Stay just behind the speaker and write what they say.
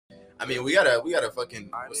I mean, we gotta fucking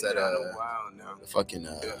what's that? The fucking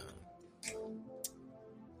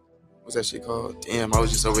what's that shit called? Damn, I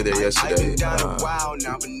was just over there yesterday.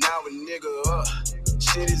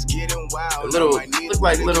 Look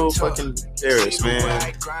like little fucking Paris,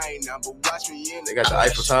 man. They got the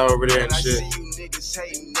Eiffel Tower over there and shit.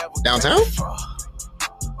 Downtown?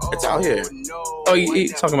 It's out here. Oh, you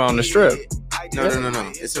talking about on the strip? No.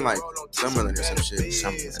 It's in like Summerlin or some shit.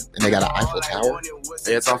 And they got an Eiffel Tower?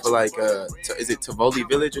 Yeah, it's off of like, is it Tivoli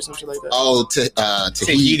Village or something like that? Oh,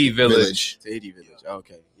 Tahiti Village. Tahiti Village.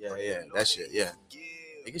 Okay. Yeah. That shit, yeah.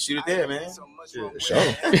 They can shoot it there, man. Sure.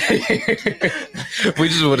 We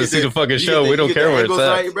just want to see the fucking show. We don't care where it's at.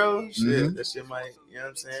 Right, bro. Shit, that shit might, you know what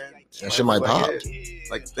I'm saying? That shit might pop.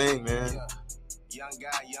 Like the thing, man.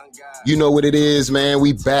 You know what it is, man.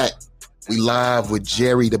 We back. We live with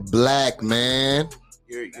Jerry the Black, man.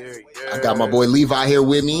 I got my boy Levi here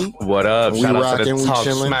with me. What up? We Shout out rocking, to the we Talk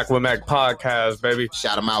chilling. Smack with Mac podcast, baby.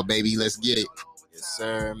 Shout him out, baby. Let's get it. Yes,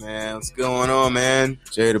 sir, man. What's going on, man?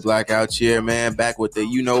 Jerry the Black out here, man. Back with the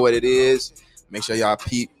you know what it is. Make sure y'all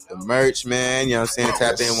peep the merch, man. You know what I'm saying?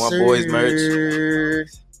 Tap in one boy's merch.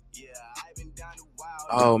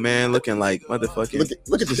 Oh, man. Looking like motherfucking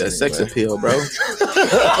Look at this that sex man. appeal, bro.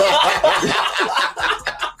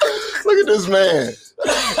 Look at this man.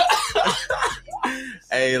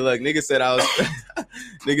 Hey, look, nigga said I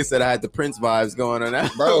had the Prince vibes going on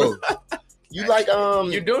that. Bro, you like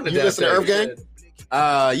You doing the you listen to Earth Gang?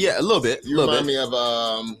 Yeah, a little bit. You remind me of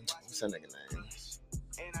what's that nigga name?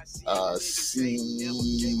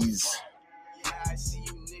 C's.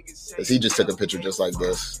 Cause he just took a picture just like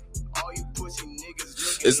this.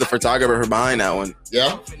 It's the photographer behind that one.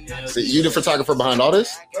 Yeah? So you the photographer behind all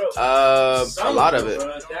this? A lot of it.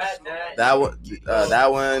 That one,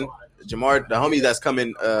 Jamar, the homie that's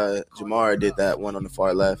coming, Jamar did that one on the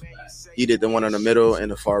far left. He did the one on the middle and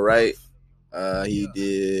the far right. He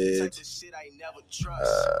did.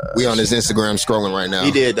 We on his Instagram scrolling right now.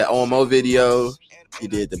 He did the OMO video. He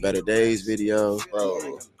did the Better Days video.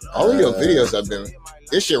 Bro, all of your videos have been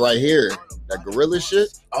this shit right here. That gorilla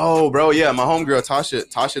shit. Oh, bro, yeah, my homegirl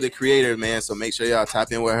Tasha the creator, man. So make sure y'all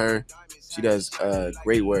tap in with her. She does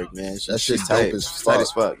great work, man. That shit's tight, dope as fuck. tight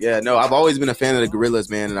as fuck. Yeah, no, I've always been a fan of the Gorillas,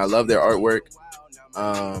 man, and I love their artwork.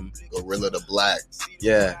 Gorilla the Black.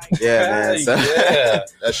 Yeah, man. So, Yeah.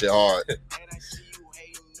 That shit hard.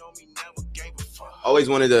 always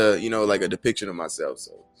wanted to, like a depiction of myself.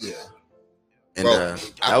 So Yeah. and Bro,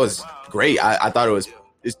 that was great. I thought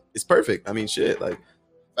it's perfect. I mean, shit, like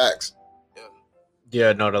Facts.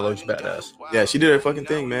 Yeah, no, that looks badass. yeah, she did her fucking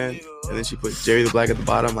thing, man. And then she put Jerry the Black at the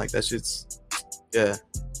bottom. Like that shit's yeah.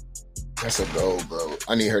 That's a goal, bro.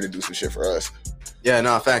 I need her to do some shit for us. Yeah,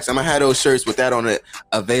 no, facts. I'm gonna have those shirts with that on it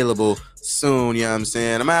available soon. You know what I'm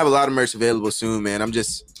saying? I'm gonna have a lot of merch available soon, man. I'm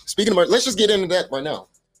just Speaking of merch, let's just get into that right now.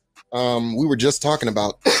 We were just talking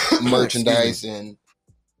about merchandise and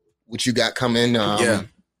what you got coming. Yeah.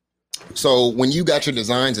 So when you got your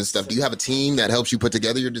designs and stuff, do you have a team that helps you put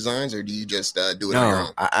together your designs, or do you just do it on your no.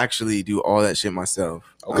 own? I actually do all that shit myself.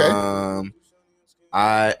 Okay.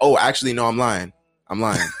 Actually no, I'm lying. I'm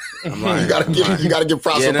lying. You gotta give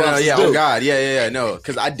props. Yeah, where props is yeah. due. Oh God, yeah. No,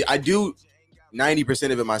 because I do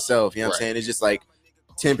 90% of it myself. You know what I'm saying? It's just like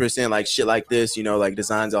 10% like shit like this. Like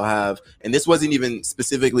designs I'll have, and this wasn't even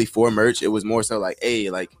specifically for merch. It was more so like, hey,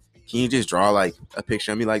 like, can you just draw like a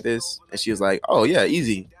picture of me like this? And she was like, oh yeah,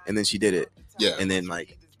 easy. And then she did it. Yeah. And then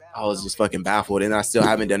like I was just fucking baffled, and I still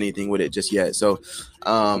haven't done anything with it just yet. So,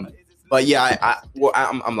 but yeah,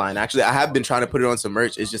 I'm lying. Actually, I have been trying to put it on some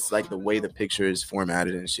merch. It's just like the way the picture is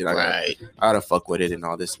formatted and shit. I gotta fuck with it and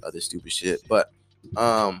all this other stupid shit. But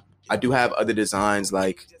I do have other designs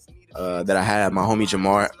like that I had my homie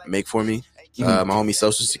Jamar make for me. My homie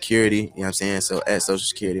Social Security. You know what I'm saying? So at Social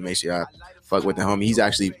Security, make sure y'all fuck with the homie. He's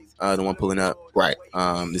actually the one pulling up. Right.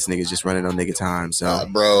 This nigga's just running on nigga time. So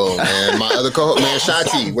Bro, man, my other co-host, man,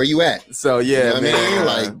 Shati, where you at? so yeah, You know what I man. mean?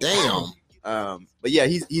 Like, damn. But yeah,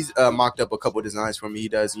 he's mocked up a couple designs for me. He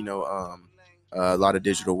does, a lot of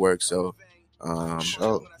digital work. So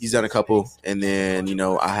Sure. he's done a couple. And then,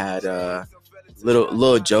 I had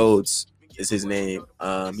Lil Jodes is his name.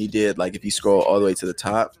 He did, like, if you scroll all the way to the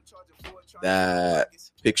top, that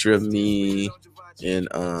picture of me in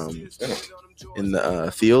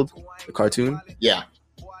the field, the cartoon. Yeah.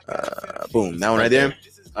 Boom, that one right there.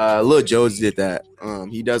 Lil Jodes did that.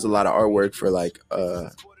 He does a lot of artwork for like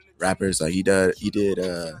rappers. Like he did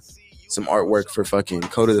some artwork for fucking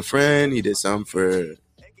Coda the Friend. He did some for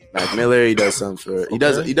Mac Miller. He does some for he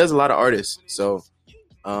does a lot of artists. So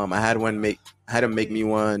I had him make me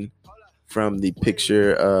one from the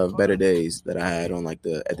picture of Better Days that I had on like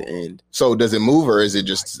at the end. So does it move or is it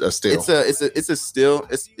just a still? It's a still.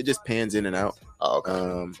 It just pans in and out. Oh,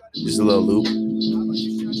 okay. Just a little loop.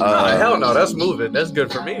 Hell no, that's moving. That's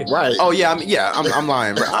good for me. Right. Oh yeah, I'm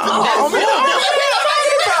lying, bro.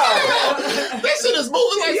 That shit is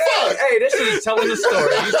moving like fuck. Hey, this shit is telling the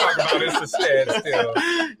story. You talking about it's a standstill.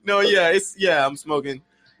 No, I'm smoking.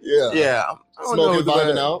 Yeah. Yeah, I don't Smoking, know,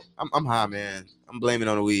 vibing out. I'm high, man. I'm blaming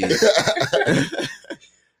on the weed.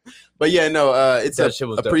 But yeah, no, it's a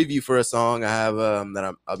preview for a song I have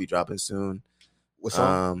that I'll be dropping soon. What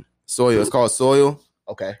song? Soil. It's called Soil.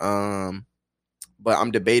 Okay. But I'm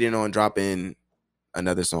debating on dropping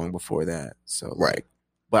another song before that. So right.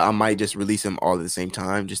 But I might just release them all at the same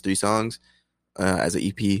time, just 3 songs, as an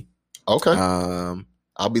EP. Okay.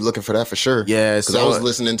 I'll be looking for that for sure. Yeah, because I was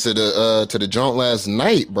listening to the joint last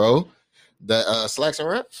night, bro. The Slacks and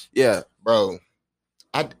Rap. Yeah, bro.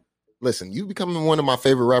 Listen. You becoming one of my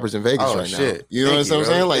favorite rappers in Vegas right now. You know what I'm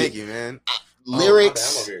saying? Like, thank you, man.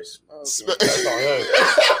 Lyrics.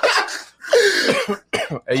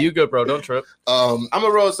 Hey, you good, bro? Don't trip. I'm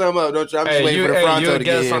gonna roll some up. Don't trip. I'm just waiting for the Fronto to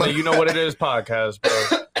get in. You know what it is, podcast,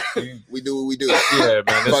 bro. We do what we do. Yeah,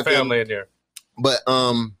 man. There's family in there. But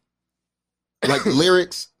like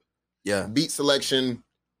lyrics, yeah, beat selection,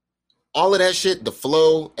 all of that shit, the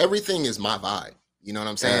flow, everything is my vibe. You know what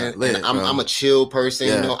I'm saying? Lit, I'm a chill person.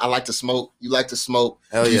 Yeah. You know, I like to smoke. You like to smoke.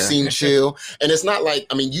 Hell you yeah. seem chill. And it's not like,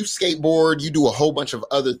 I mean, you skateboard, you do a whole bunch of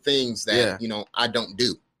other things that, you know, I don't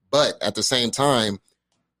do. But at the same time,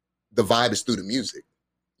 the vibe is through the music.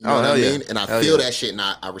 You know what I mean? And I feel that shit, and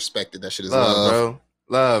I respect it. That shit is love. Bro.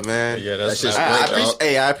 Love, man. Yeah, that's just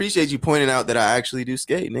great. I appreciate you pointing out that I actually do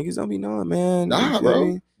skate. Niggas don't be knowing, man. Nah,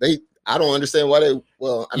 bro. I don't understand why they.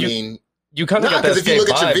 Well, I mean, you kind of got that. If you look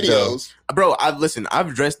at your videos, bro,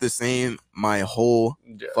 I've dressed the same my whole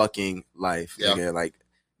fucking life, nigga. Like,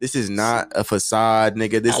 this is not a facade,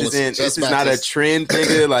 nigga. This is not a trend,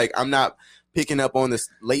 nigga. Like, I'm not picking up on the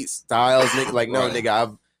late styles, nigga. Like, no,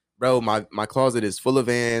 nigga. My closet is full of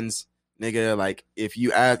Vans. Nigga, like, if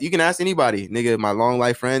you ask, you can ask anybody, nigga, my long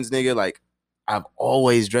life friends, nigga, like, I've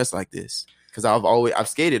always dressed like this because I've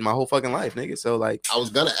skated my whole fucking life, nigga. So, like, I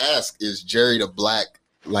was gonna ask, is Jerry the Black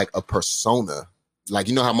like a persona? Like,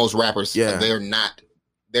 you know how most rappers, they're not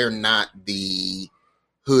the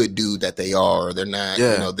hood dude that they are. They're not, you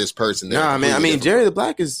know, this person. Nah, man. I mean, Jerry the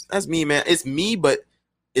Black that's me, man. It's me, but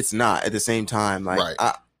it's not at the same time. Like,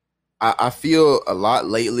 I feel a lot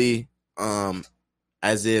lately,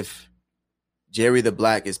 as if Jerry the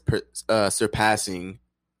Black is surpassing.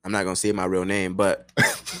 I'm not gonna say my real name, but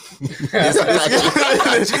this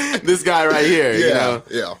guy right here, you know.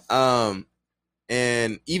 Yeah.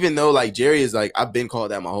 And even though like Jerry is like, I've been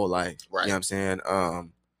called that my whole life. Right. You know what I'm saying?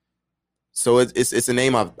 So it's a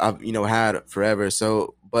name I've you know had forever.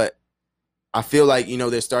 So, but I feel like, you know,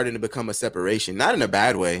 there's starting to become a separation, not in a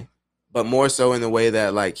bad way, but more so in the way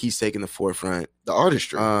that like he's taking the forefront. The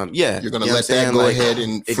artistry. Yeah. You're gonna let that go ahead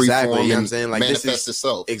and free form, you know what I'm saying? Like, manifest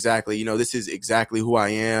itself. Exactly. You know, this is exactly who I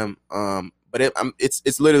am. But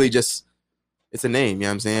it's literally just, it's a name, you know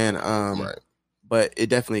what I'm saying? Right. But it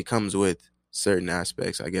definitely comes with certain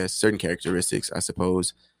aspects, I guess, certain characteristics, I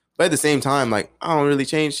suppose. But at the same time, like, I don't really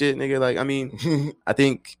change shit, nigga. Like, I mean, I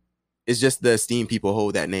think it's just the esteem people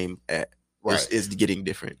hold that name at is getting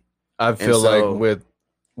different. I feel like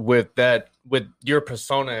with your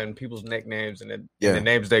persona and people's nicknames and the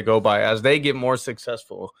names they go by, as they get more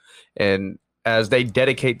successful and as they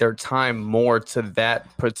dedicate their time more to that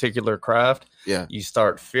particular craft, you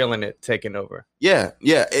start feeling it taking over. Yeah.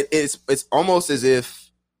 It's almost as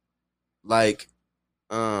if, like,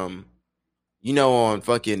 you know, on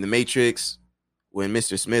fucking The Matrix, when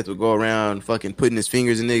Mr. Smith would go around fucking putting his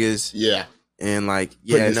fingers in niggas. Yeah. And like,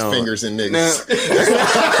 putting his fingers in niggas.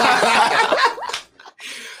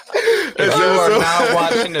 If you are not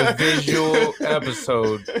watching a visual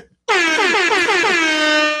episode,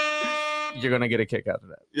 you're gonna get a kick out of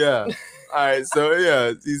that. Yeah. All right. So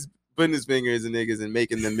yeah, he's putting his fingers in niggas and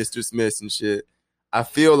making them Mr. Smiths and shit. I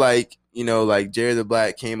feel like, you know, like Jerry the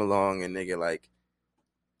Black came along and nigga, like,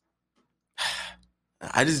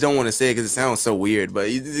 I just don't want to say it because it sounds so weird, but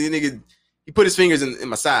he put his fingers in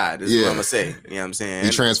my side, is what I'm gonna say. You know what I'm saying?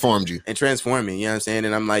 He transformed you. And transformed me, you know what I'm saying?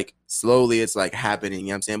 And I'm like, slowly it's like happening, you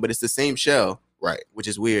know what I'm saying? But it's the same shell. Right. Which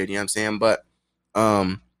is weird, you know what I'm saying? But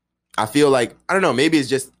I feel like, I don't know, maybe it's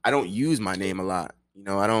just I don't use my name a lot. You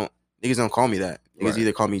know, niggas don't call me that. Niggas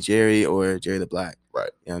either call me Jerry or Jerry the Black. Right.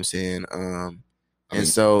 You know what I'm saying? And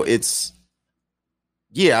so it's,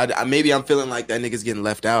 maybe I'm feeling like that nigga's getting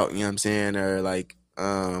left out, you know what I'm saying? Or like,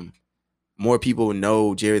 more people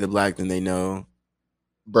know Jerry the Black than they know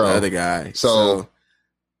bro. The other guy. So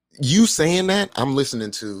you saying that, I'm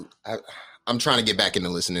listening to. I'm trying to get back into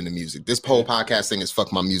listening to music. This whole podcast thing has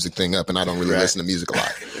fucked my music thing up, and I don't really listen to music a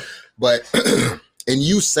lot. But and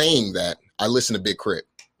you saying that, I listen to Big Crit,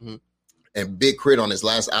 and Big Crit on his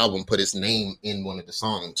last album put his name in one of the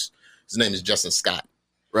songs. His name is Justin Scott,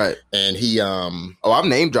 right? And he I've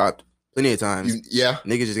name dropped plenty of times.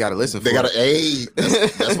 Niggas just gotta listen. They gotta. Hey,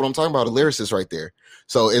 that's what I'm talking about. A lyricist right there.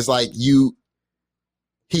 So it's like you.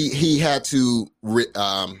 He had to.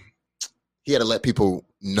 He had to let people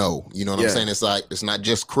know. You know what I'm saying? It's like it's not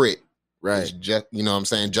just Crit, right? It's just, you know what I'm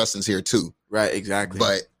saying? Justin's here too, right? Exactly.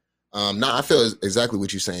 But I feel exactly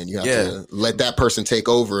what you're saying. You have to let that person take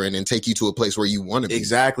over and then take you to a place where you want to be.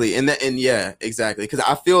 Exactly, and exactly. Because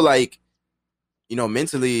I feel like,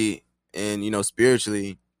 mentally and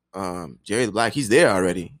spiritually, Jerry the Black, he's there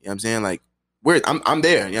already. You know what I'm saying? Like I'm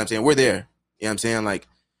there. You know what I'm saying? We're there. You know what I'm saying? Like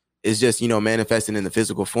it's just manifesting in the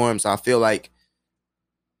physical form. So I feel like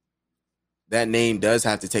that name does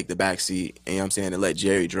have to take the back seat. You know what I'm saying? And let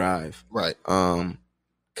Jerry drive. Right.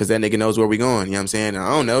 Cause that nigga knows where we going. You know what I'm saying? I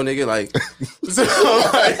don't know, nigga. Like,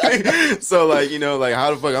 like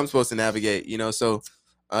how the fuck I'm supposed to navigate? So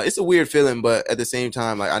it's a weird feeling, but at the same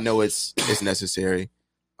time, like I know it's necessary.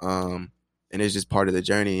 And it's just part of the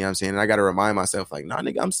journey. You know what I'm saying? And I gotta remind myself, like, nah,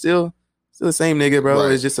 nigga, I'm still the same nigga, bro.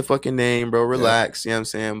 Right. It's just a fucking name, bro. Relax. You know what I'm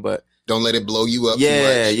saying? But don't let it blow you up.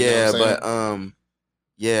 Yeah, too much, but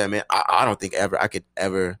yeah, man. I don't think I could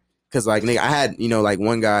ever. Cause like nigga, I had like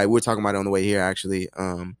one guy we were talking about it on the way here actually.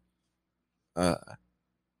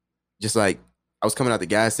 Just like I was coming out the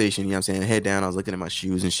gas station, you know what I'm saying, head down, I was looking at my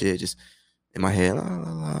shoes and shit, just in my head, you know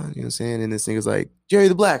what I'm saying, and this nigga's like Jerry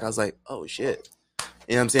the Black. I was like, oh shit,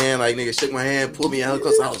 you know what I'm saying, like nigga shook my hand, pulled me out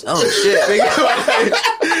close. I was oh shit, nigga. You know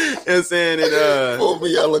what I'm saying, and pulled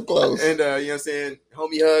me hella close, and you know what I'm saying,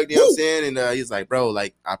 homie hugged, you know what I'm saying, and he's like, bro,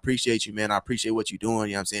 like I appreciate you, man. I appreciate what you're doing.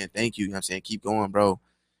 You know what I'm saying, thank you. You know what I'm saying, keep going, bro.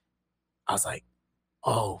 I was like,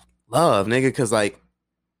 oh, love, nigga, because, like,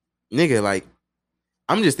 nigga, like,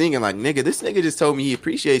 I'm just thinking, like, nigga, this nigga just told me he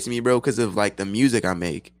appreciates me, bro, because of, like, the music I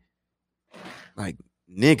make. Like,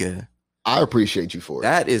 nigga. I appreciate you for it.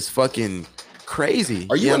 That is fucking crazy.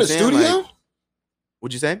 Are you in a studio? Like,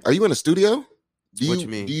 what'd you say? Are you in a studio? What you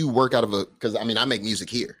mean? Do you work out of a, because, I mean, I make music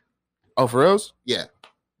here. Oh, for reals? Yeah.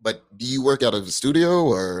 But do you work out of a studio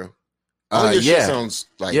or? Your shit sounds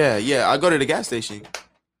like. Yeah. I go to the gas station.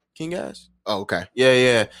 King Gas. Oh, okay.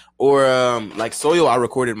 Yeah. Or like Soil, I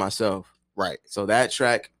recorded myself. Right. So that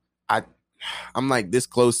track, I'm like this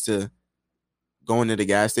close to going to the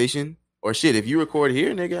gas station. Or shit, if you record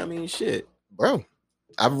here, nigga, I mean shit. Bro,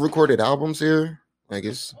 I've recorded albums here. I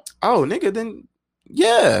guess. Oh, nigga, then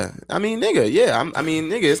yeah. I mean, nigga, yeah. I mean,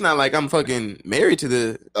 nigga, it's not like I'm fucking married to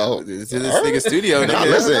this nigga studio. Nigga.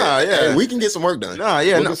 Listen, hey, we can get some work done.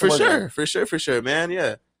 For sure, man.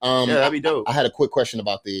 Yeah. Yeah, that'd be dope. I had a quick question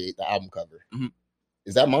about the album cover. Mm-hmm.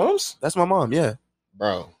 Is that Mom's? That's my mom, yeah.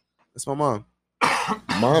 Bro. That's my mom.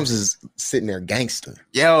 Mom's is sitting there gangster.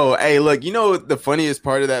 Yo, hey, look, you know what the funniest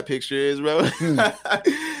part of that picture is, bro?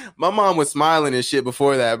 My mom was smiling and shit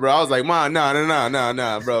before that, bro. I was like, Mom,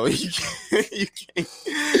 nah, bro. You can't.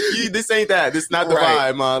 This ain't that. This not the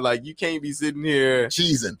vibe, Mom. Like, you can't be sitting here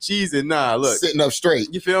cheesing. Nah, look. Sitting up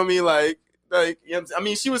straight. You feel me? Like, you know, I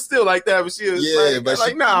mean, she was still like that, but she was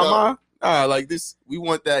Ma. Nah, like this, we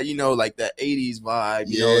want that, like that 80s vibe,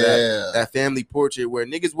 you know, that family portrait where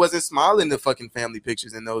niggas wasn't smiling the fucking family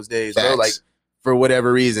pictures in those days, bro. Like, for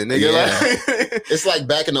whatever reason, nigga. Yeah. It's like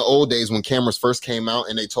back in the old days when cameras first came out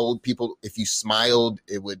and they told people if you smiled,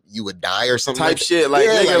 you would die or something. Type shit, like,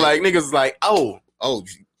 nigga, like niggas like, oh,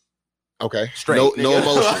 okay, straight, no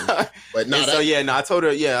emotion. But I told her,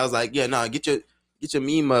 I was like, get your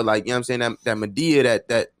Mima, like, you know what I'm saying, that Madea,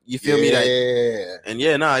 that you feel me, that,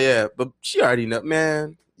 and but she already know,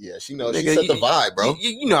 man. Yeah, she knows. Nigga, she set the vibe, bro.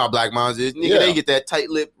 You know how black moms is, nigga. They get that tight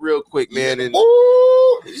lip real quick, man. And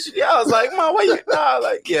I was like, Mom, why you?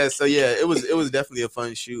 Like, yeah. So it was definitely a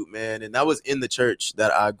fun shoot, man. And that was in the church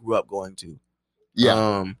that I grew up going to.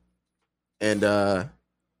 Yeah. Man.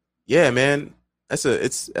 That's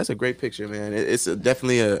a great picture, man. It's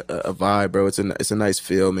definitely a vibe, bro. It's a nice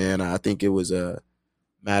feel, man. I think it was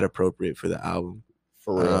mad appropriate for the album.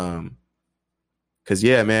 For real. Cause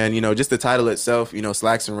man, just the title itself,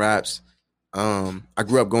 Slacks and Raps. I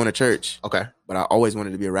grew up going to church. Okay. But I always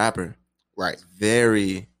wanted to be a rapper. Right.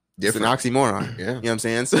 Very different. It's an oxymoron. Yeah. You know what I'm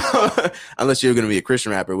saying? So unless you're gonna be a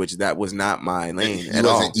Christian rapper, which that was not my lane at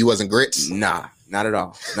all. You wasn't Grits? Nah, not at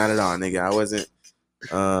all. Not at all, nigga. I wasn't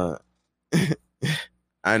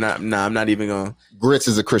I'm not even gonna. Grits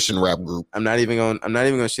is a Christian rap group. I'm not even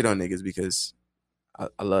gonna shit on niggas because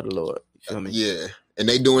I love the Lord. You feel me? Yeah. And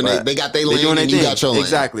they doing they got their lane and you got your lane.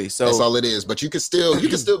 Exactly. So that's all it is. But you can still be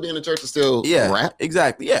in the church and still rap.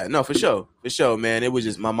 Exactly. Yeah, no, for sure. For sure, man. It was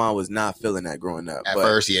just my mom was not feeling that growing up. At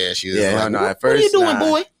first, yeah, she was at first. What are you doing,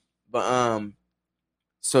 boy? But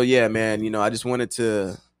so yeah, man, I just wanted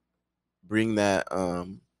to bring that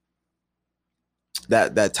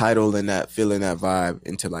that title and that feeling, that vibe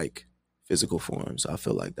into like physical form. So I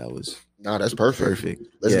feel like that was that's perfect.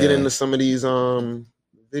 Let's get into some of these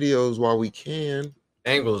videos while we can.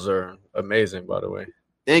 Angles are amazing, by the way.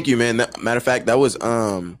 Thank you, man. Matter of fact, that was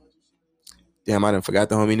damn, I done forgot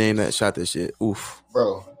the homie name that shot this shit. Oof.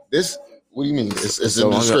 Bro, this what do you mean? It's in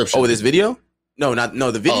the description. Oh, this video? No,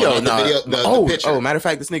 the video. The picture. Matter of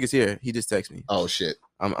fact, this nigga's here. He just texted me. Oh shit.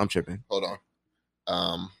 I'm tripping. Hold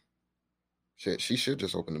on. Shit, she should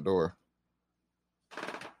just open the door.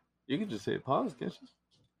 You can just hit pause, can't you?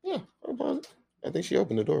 Yeah, I'll pause it. I think she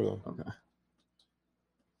opened the door though. Okay.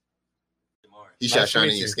 He shot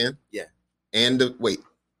Shiny in your skin? Yeah. And wait.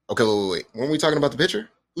 Okay, wait. Weren't we talking about the picture?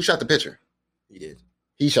 Who shot the picture? He did.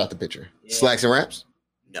 He shot the picture. Yeah. Slacks and Raps?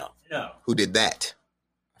 No. Who did that?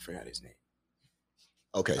 I forgot his name.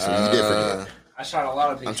 Okay, so you did forget. I shot a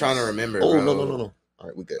lot of pictures. I'm trying to remember. Oh, bro. No. All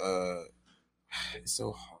right, we good. It's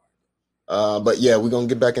so hard. But yeah, we're gonna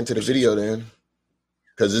get back into the video then.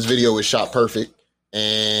 Because this video was shot perfect.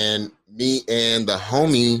 And me and the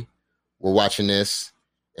homie were watching this,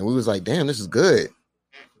 and we was like, damn, this is good.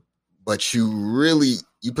 But you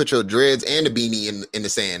put your dreads and the beanie in the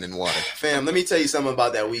sand and water. Fam, let me tell you something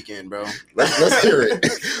about that weekend, bro. Let's hear it.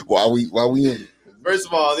 while we in. First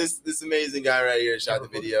of all, this amazing guy right here shot the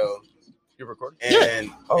video. You recording?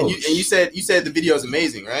 And you said the video is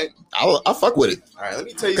amazing, right? I'll fuck with it. All right, let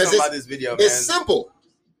me tell you something about this video, man. It's simple.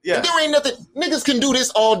 Yeah. And there ain't nothing. Niggas can do this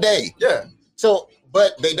all day. Yeah. So,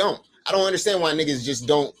 but they don't. I don't understand why niggas just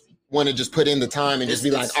don't want to just put in the time and just be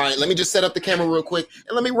like, all right, let me just set up the camera real quick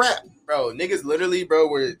and let me rap. Bro, niggas literally, bro,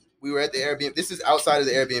 we were at the Airbnb. This is outside of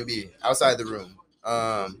the Airbnb, outside the room.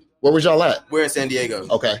 Where was y'all at? We're in San Diego.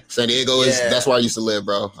 Okay. San Diego that's where I used to live,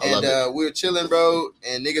 bro. I love it. We were chilling, bro,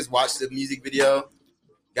 and niggas watched the music video,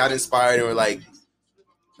 got inspired, and were like,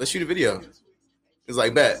 let's shoot a video. It was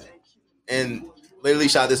like, bet. And literally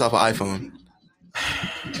shot this off an iPhone.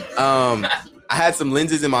 I had some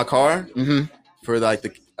lenses in my car for like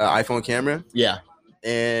the iPhone camera. Yeah.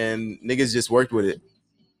 And niggas just worked with it.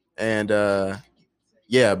 And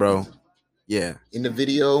yeah, bro. Yeah. In the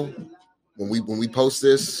video, when we post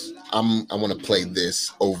this, I want to play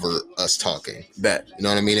this over us talking. Bet. You know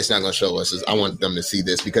what I mean? It's not going to show us. I want them to see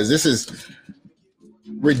this because this is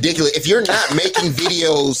ridiculous. If you're not making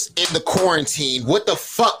videos in the quarantine, what the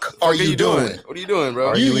fuck are you doing? What are you doing, bro?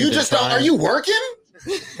 Are you working?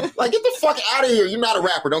 Like, get the fuck out of here. You're not a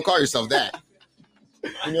rapper. Don't call yourself that.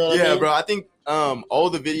 You know what I mean? Bro. I think all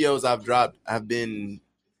the videos I've dropped have been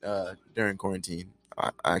during quarantine.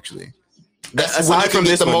 Actually, aside from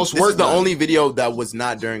this, the most work. This is the only video that was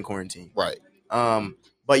not during quarantine. Right.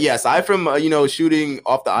 But yeah, aside from shooting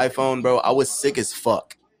off the iPhone, bro, I was sick as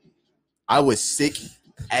fuck. I was sick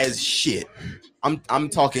as shit. I'm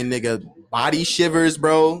talking, nigga, body shivers,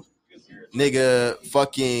 bro. Nigga,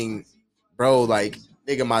 fucking, bro, like,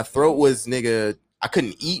 nigga, my throat was, nigga, I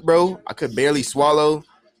couldn't eat, bro. I could barely swallow.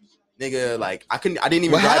 Nigga, like, I didn't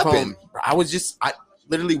even drive home. I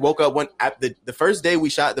literally woke up the first day we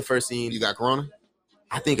shot the first scene. You got corona?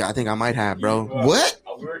 I think I might have, bro. What?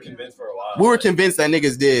 We were convinced for a while. We were convinced that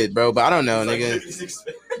niggas did, bro, but I don't know, nigga.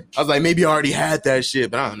 I was like, maybe I already had that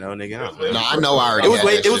shit, but I don't know, nigga. No, I know I already had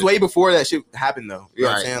that shit. It was way before that shit happened, though. You know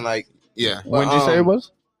what I'm saying? Like, yeah. When did you say it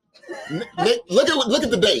was? Look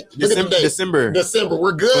at the date. December.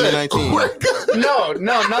 We're good. 2019. We're good. No,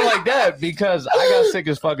 not like that because I got sick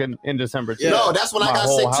as fucking in December too. Yeah. No, that's when I got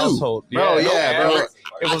sick household. too. Bro, bro.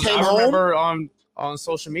 I remember on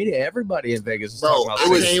social media, everybody in Vegas was talking about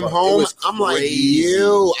I came home. I'm like,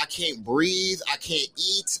 ew, I can't breathe. I can't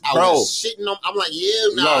eat. I was shitting on. I'm like,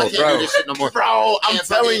 ew, I can't do this shit no more. Bro, I'm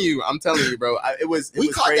telling you, bro. We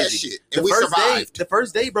caught crazy. That shit. And we survived. The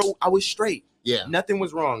first day, bro, I was straight. Yeah. Nothing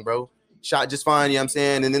was wrong, bro. Shot just fine, you know what I'm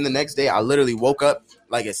saying? And then the next day, I literally woke up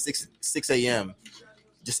like at 6 a.m.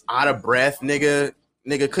 Just out of breath, nigga.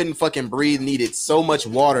 Nigga couldn't fucking breathe, needed so much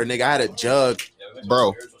water, nigga. I had a jug,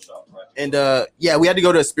 bro. And we had to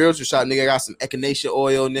go to a spiritual shop, nigga. I got some echinacea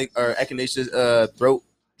oil, nigga, or echinacea throat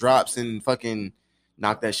drops and fucking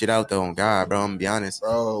knock that shit out though. On God, bro, I'm gonna be honest.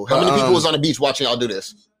 Bro, how many people was on the beach watching y'all do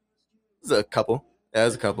this? It was a couple. Yeah, it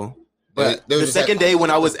was a couple. But the second day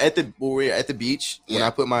when we were at the beach, when I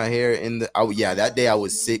put my hair in that day I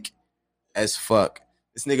was sick as fuck.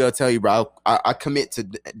 This nigga will tell you, bro, I commit to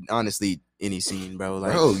honestly any scene, bro.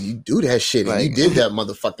 Like, bro, you do that shit, like, and you did that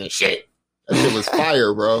motherfucking shit. That shit was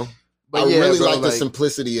fire, bro. But I really like the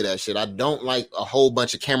simplicity of that shit. I don't like a whole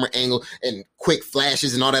bunch of camera angle and quick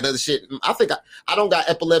flashes and all that other shit. I think I don't got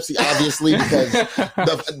epilepsy, obviously, because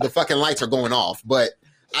the fucking lights are going off. But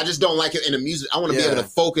I just don't like it in the music. I want to be able to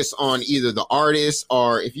focus on either the artist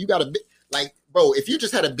or if you got bro, if you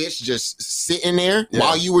just had a bitch just sitting there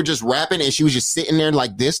while you were just rapping and she was just sitting there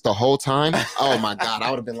like this the whole time, oh my God, I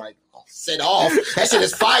would have been like, set off. That shit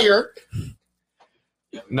is fire.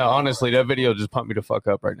 No, honestly, that video just pumped me the fuck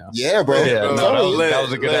up right now. Yeah, bro. Yeah, no, that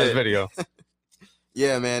was a good ass video.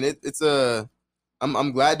 Yeah, man. It's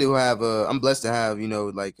I'm glad to have I'm blessed to have,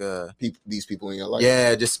 these people in your life.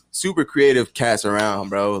 Yeah, just super creative cats around,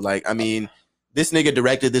 bro. Like, I mean, this nigga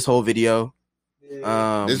directed this whole video.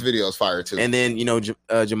 This video is fire too. And then,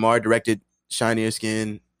 Jamar directed Shinier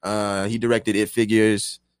Skin. He directed It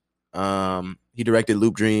Figures. He directed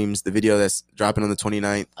Loop Dreams, the video that's dropping on the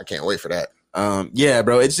 29th. I can't wait for that. Yeah,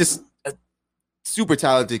 bro, it's just super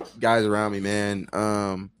talented guys around me,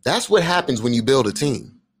 man. That's what happens when you build a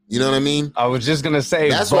team. You know what I mean? I was just gonna say,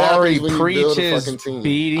 Vari preaches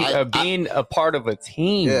being a part of a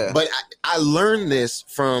team. Yeah. But I learned this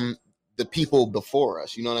from the people before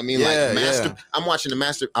us. You know what I mean? Yeah, I watched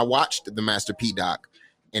the Master P doc.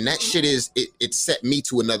 And that shit it set me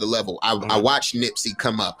to another level. I watched Nipsey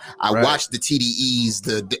come up. I watched the TDEs,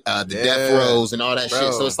 the Death Rows, and all that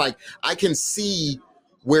shit. So it's like I can see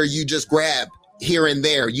where you just grab here and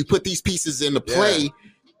there. You put these pieces into play,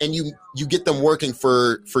 and you get them working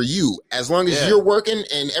for you. As long as you're working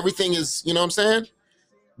and everything is, you know what I'm saying?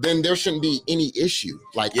 Then there shouldn't be any issue.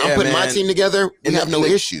 Like I'm putting my team together, we have no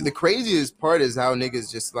issue. The craziest part is how niggas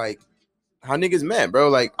just like. How niggas met, bro.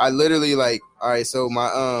 Like, I literally, like, all right, so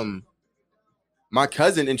my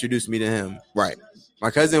cousin introduced me to him. Right. My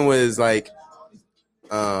cousin was like,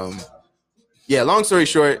 long story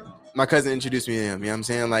short, my cousin introduced me to him, you know what I'm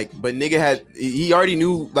saying? Like, but nigga he already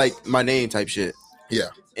knew, like, my name type shit. Yeah.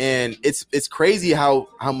 And it's crazy how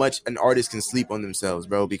much an artist can sleep on themselves,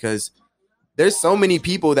 bro, because there's so many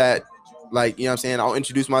people that, like, you know what I'm saying, I'll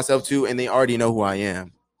introduce myself to, and they already know who I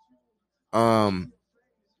am.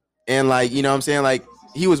 And like, you know what I'm saying? Like,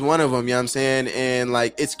 he was one of them, you know what I'm saying? And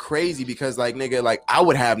like, it's crazy because like, nigga, like I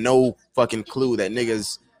would have no fucking clue that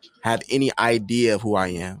niggas have any idea of who I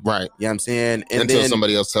am. Right. You know what I'm saying? And until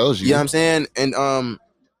somebody else tells you. You know what I'm saying? And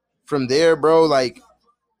from there, bro, like,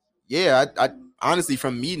 yeah, I honestly,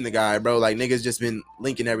 from meeting the guy, bro, like niggas just been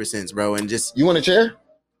linking ever since, bro. And just. You want a chair?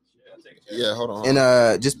 Yeah, hold on.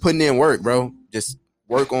 And just putting in work, bro. Just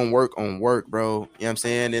work on work, bro. You know what I'm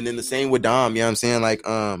saying? And then the same with Dom, you know what I'm saying? Like,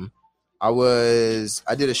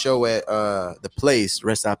 I did a show at The Place.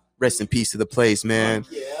 Rest in peace to The Place, man.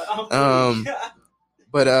 Yeah,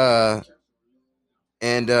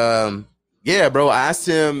 bro, I asked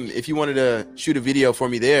him if he wanted to shoot a video for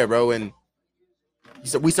me there, bro, and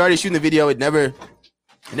so we started shooting the video. It never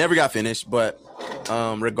got finished, but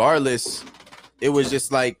regardless, it was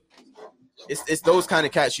just like it's those kind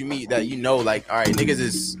of cats you meet that like, all right, niggas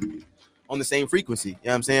is on the same frequency, you know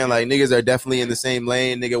what I'm saying? Like, niggas are definitely in the same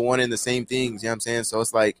lane, nigga wanting the same things, you know what I'm saying? So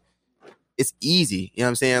it's like, it's easy, you know what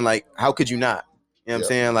I'm saying? Like, how could you not? You know what I'm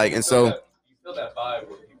saying? Like, and so... You feel that vibe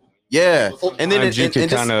with people. Yeah. And then you can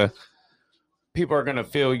kind of... People are going to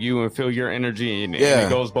feel you and feel your energy, and it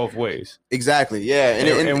goes both ways. Exactly, yeah.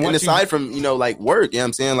 And aside from, like, work, you know what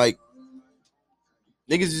I'm saying? Like,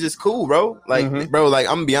 niggas is just cool, bro. Like, bro, like,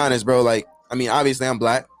 I'm going to be honest, bro. Like, I mean, obviously, I'm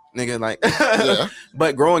black. Nigga, like,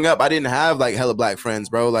 but growing up, I didn't have like hella black friends,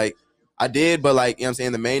 bro. Like, I did, but like, you know what I'm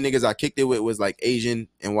saying, the main niggas I kicked it with was like Asian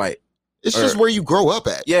and white. It's just where you grow up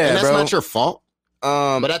at. Yeah, and that's bro. Not your fault.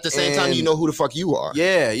 But at the same time, you know who the fuck you are.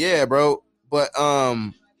 Yeah, bro. But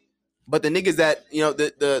the niggas that,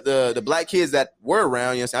 the black kids that were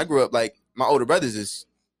around, you know what I'm saying, I grew up like, my older brothers is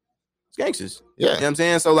gangsters. Yeah. You know what I'm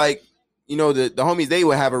saying? So like, the homies they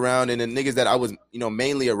would have around and the niggas that I was,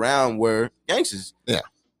 mainly around were gangsters. Yeah.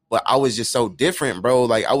 But I was just so different, bro.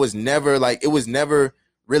 Like, I was never, like, it was never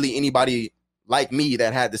really anybody like me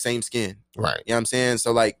that had the same skin. Right. You know what I'm saying?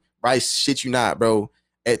 So, like, Bryce, shit you not, bro.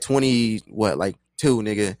 At 2,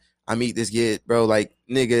 nigga, I meet this kid, bro. Like,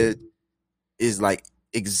 nigga is, like,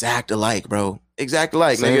 exact alike, bro. Exact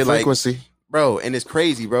alike, same nigga. Frequency. Like, bro, and it's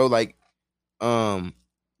crazy, bro. Like,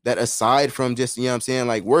 that aside from just, you know what I'm saying,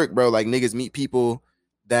 like, work, bro, like, niggas meet people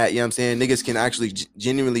that, you know what I'm saying, niggas can actually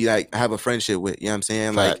genuinely like have a friendship with, you know what I'm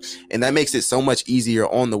saying? Like, and that makes it so much easier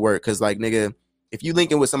on the work. Cause like, nigga, if you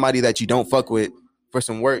linking with somebody that you don't fuck with for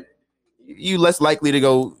some work, you less likely to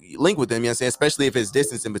go link with them, you know what I'm saying? Especially if it's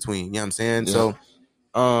distance in between, you know what I'm saying? Yeah. So, you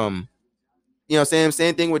know what I'm saying?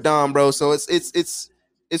 Same thing with Dom, bro. So it's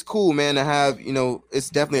cool, man, to have, it's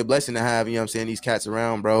definitely a blessing to have, you know what I'm saying, these cats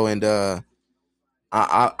around, bro. And,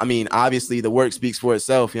 I mean, obviously the work speaks for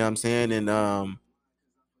itself, you know what I'm saying? And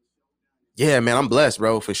yeah, man, I'm blessed,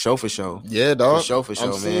 bro, for sure. Yeah, dog. For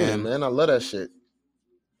sure, man. I love that shit.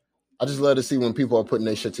 I just love to see when people are putting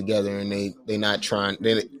their shit together and they're not trying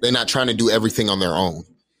to do everything on their own.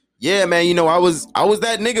 Yeah, man, you know, I was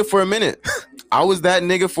that nigga for a minute. I was that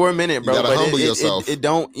nigga for a minute, bro. You gotta humble yourself. It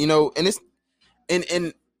don't, you know, and it's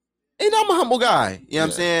and I'm a humble guy. You know what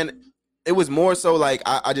I'm saying? It was more so like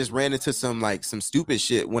I just ran into some stupid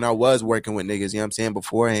shit when I was working with niggas, you know what I'm saying,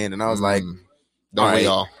 beforehand. And I was like, don't we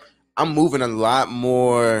all? I'm moving a lot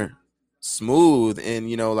more smooth and,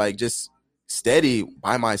 you know, like just steady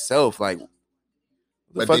by myself. Like,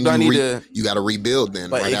 but then you got to rebuild then.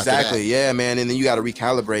 But right exactly, yeah, man. And then you got to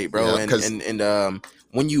recalibrate, bro. Yeah, and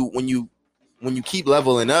when you keep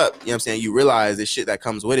leveling up, you know what I'm saying, you realize the shit that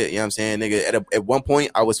comes with it. You know what I'm saying, nigga. At one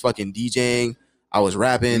point, I was fucking DJing. I was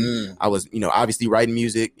rapping. I was, you know, obviously writing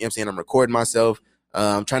music. You know what I'm saying? I'm recording myself.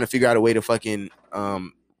 I'm trying to figure out a way to fucking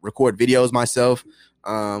record videos myself.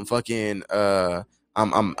 I'm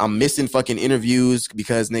missing fucking interviews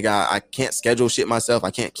because, nigga, I can't schedule shit myself.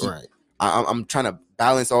 I can't keep. Right. I'm trying to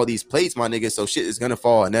balance all these plates, my nigga. So shit is gonna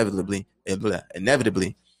fall inevitably. It's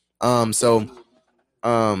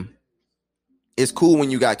cool when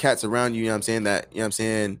you got cats around you. You know what I'm saying, that, you know what I'm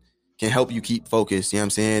saying, can help you keep focused. You know what I'm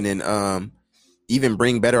saying, and even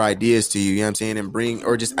bring better ideas to you. You know what I'm saying, and bring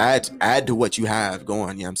or just add to what you have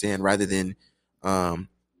going. You know what I'm saying, rather than trying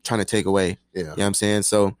to take away. Yeah. You know what I'm saying?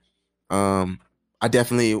 So I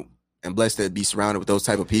definitely am blessed to be surrounded with those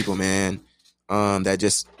type of people, man, that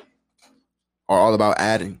just are all about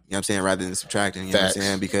adding, you know what I'm saying, rather than subtracting, you know what I'm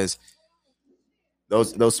saying? Because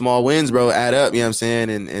those small wins, bro, add up, you know what I'm saying?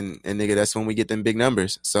 And nigga, that's when we get them big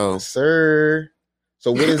numbers. So yes, sir.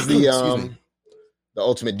 So what is the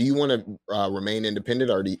ultimate? Do you want to remain independent,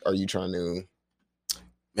 or are you trying to?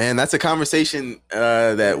 Man, that's a conversation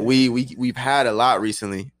that we've had a lot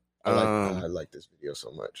recently. I like this video so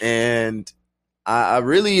much. And I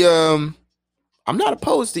really I'm not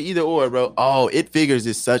opposed to either or, bro. Oh, It Figures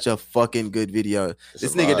is such a fucking good video.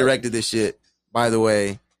 This nigga directed this shit, by the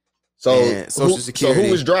way. So Social Security. So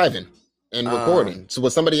who was driving and recording? So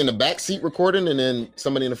was somebody in the back seat recording and then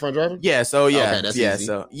somebody in the front driving? Yeah, so yeah. Okay, that's easy.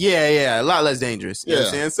 So yeah, a lot less dangerous. You know what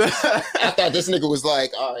I'm saying? So I thought this nigga was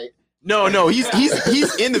like, all right. No, he's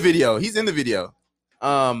in the video. He's in the video.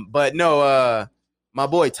 But no, my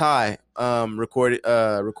boy Ty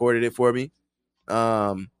recorded it for me.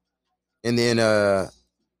 And then the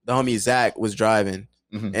homie Zach was driving.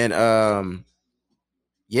 Mm-hmm. And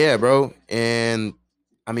yeah, bro. And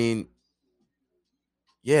I mean,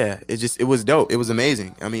 yeah, it was dope. It was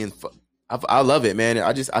amazing. I mean, I love it, man.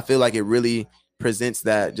 I feel like it really presents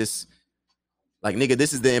that just like, nigga,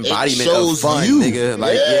 this is the embodiment of fun, nigga.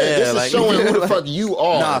 Like, this is like showing who the fuck you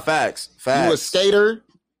are. Nah, facts. You a skater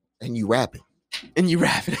and you rapping. And you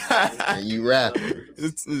rapping.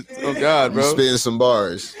 Oh God, bro. You spitting some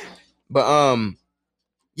bars. But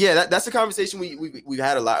yeah, that's a conversation we've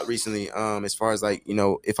had a lot recently. As far as like, you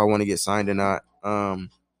know, if I want to get signed or not.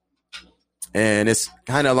 And it's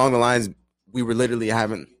kind of along the lines we were literally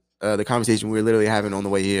having the conversation we were literally having on the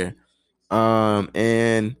way here.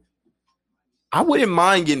 And I wouldn't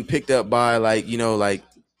mind getting picked up by like, you know, like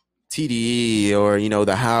TDE or, you know,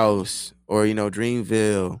 The House or, you know,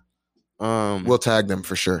 Dreamville. We'll tag them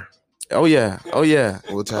for sure. Oh yeah.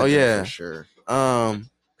 We'll tag them for sure.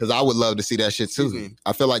 Because I would love to see that shit too.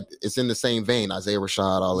 I feel like it's in the same vein. Isaiah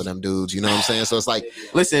Rashad, all of them dudes. You know what I'm saying? So it's like,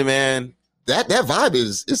 listen, man, that vibe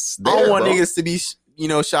is there, I don't want bro. Niggas to be, you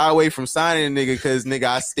know, shy away from signing a nigga because, nigga,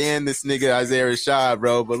 I stand this nigga Isaiah Rashad,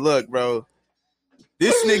 bro. But look, bro,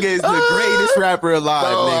 this nigga is the greatest rapper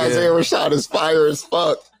alive, nigga. Isaiah Rashad is fire as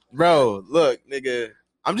fuck. Bro, look, nigga,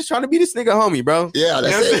 I'm just trying to be this nigga homie, bro. Yeah,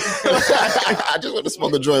 that's it. I just want to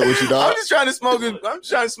smoke a joint with you, dog. I'm just trying to smoke a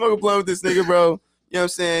blunt with this nigga, bro. You know what I'm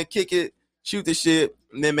saying? Kick it, shoot the shit,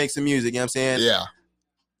 and then make some music. You know what I'm saying? Yeah.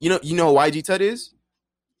 You know who YG Tut is?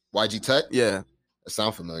 YG Tut? Yeah. That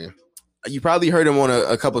sound familiar. You probably heard him on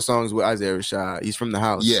a couple songs with Isaiah Rashad. He's from The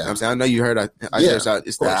House. Yeah. You know what I'm saying? I know you heard Isaiah Rashad.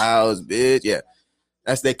 It's The House, bitch. Yeah.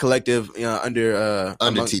 That's their collective, you know, under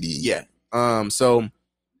TDE. Yeah. So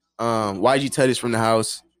YG Tut is from The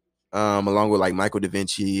House, along with like Michael Da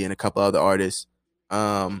Vinci and a couple other artists.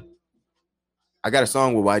 I got a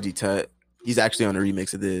song with YG Tut. He's actually on a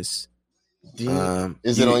remix of this. Is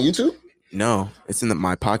it on YouTube? No, it's in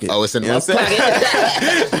my pocket. Oh, it's in my pocket.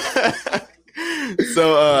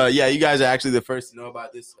 So yeah, you guys are actually the first to know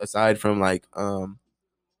about this, aside from like the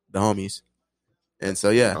homies. And so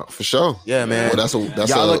yeah, for sure. Yeah, man. Well, that's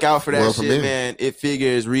y'all look out for that shit, man. It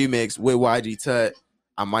Figures remix with YG Tut.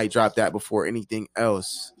 I might drop that before anything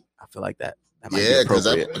else. I feel like that. because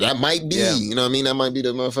that might be, you know what I mean? That might be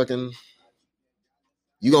the motherfucking.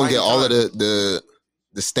 You gonna get all of the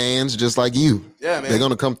stands just like you. Yeah, man. They're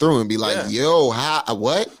gonna come through and be like, yo, how,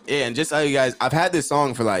 what? Yeah, and just tell you guys, I've had this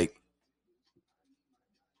song for like,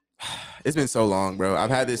 it's been so long, bro.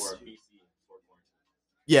 I've had this.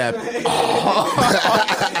 Yeah.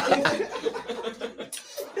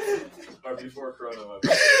 Or before Corona.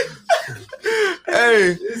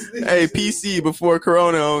 hey, PC before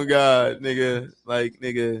Corona. Oh God, nigga, like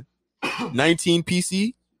nigga, 19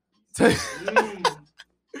 PC.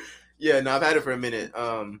 Yeah, no, I've had it for a minute.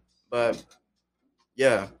 But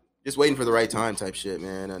yeah, just waiting for the right time type shit,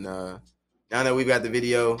 man. And now that we've got the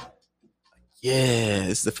video, yeah,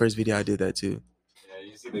 it's the first video I did that too. Yeah,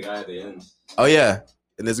 you see the guy at the end. Oh yeah,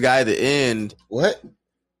 and this guy at the end. What?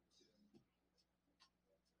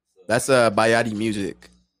 That's Bayadi Music.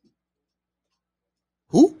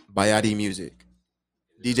 Who? Bayadi Music.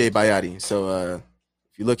 DJ Bayadi. So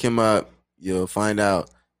if you look him up, you'll find out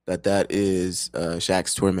that is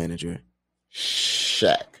Shaq's tour manager.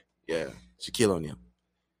 Shaq. Yeah. Shaquille O'Neal.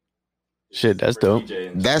 Shit, that's dope.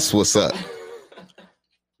 That's what's up.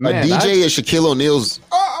 Man, a DJ is Shaquille O'Neal's.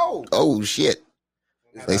 Oh shit.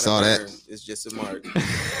 They saw that. It's just a mark.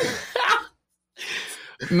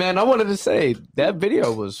 Man, I wanted to say that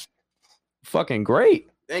video was fucking great.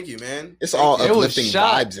 Thank you, man. It's all uplifting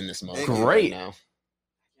vibes in this moment. Great. Now.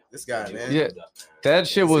 This guy, man. Yeah, that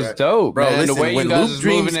shit was dope, bro. Listen, the way you guys was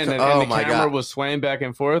moving and the camera God. was swaying back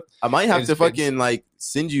and forth. I might have to fucking like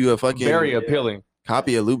send you a fucking very appealing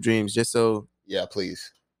copy of Loop Dreams just so. Yeah,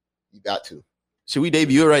 please. You got to. Should we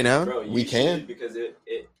debut it right now? Bro, we can because it's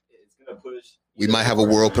gonna push. We might have a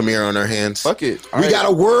world premiere on our hands. Fuck it. We got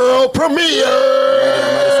a world premiere.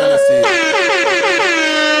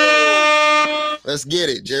 Let's get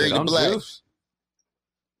it, Jerry the Black.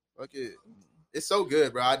 Fuck it. It's so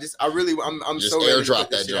good, bro. I'm just so ready to put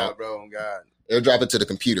this shit out, bro. Oh God. Airdrop it to the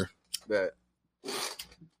computer. Bet.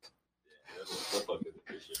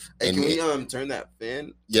 Hey, can we turn that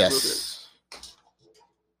fan? Yes.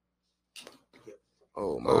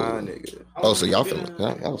 Oh my nigga. Oh, so y'all feeling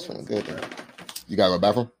that was feeling good. Man. You got to go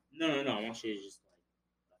bathroom? No. My shit is just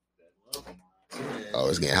like. Oh,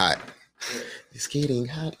 it's getting hot. It's getting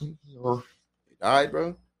hot in here. You died,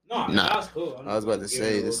 bro? No, that was cool. I was about to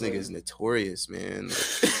say this nigga is notorious, man.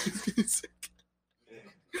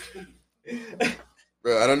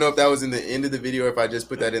 Bro, I don't know if that was in the end of the video or if I just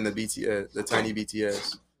put that in the BTS, the tiny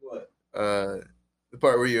BTS. What? The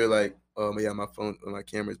part where you're like, oh yeah, my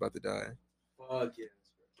camera's about to die. Fuck yes,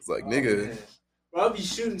 bro. It's like, nigga. Man. Bro, I'll be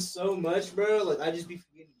shooting so much, bro. Like, I just be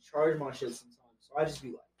forgetting to charge my shit sometimes. So I just be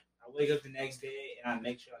like, I wake up the next day and I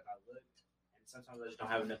make sure like I look. And sometimes I just don't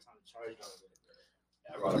have enough time to charge all of it.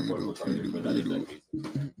 I brought a portable charger, but that is that piece.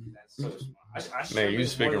 That's so smart. Man, you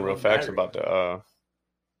speaking real facts about the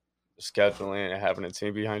scheduling and having a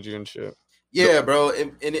team behind you and shit. Yeah, bro,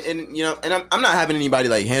 and you know, and I'm not having anybody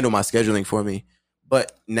like handle my scheduling for me,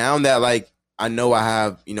 but now that like I know I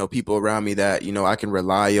have people around me that I can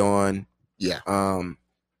rely on,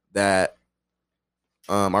 that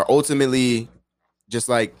are ultimately just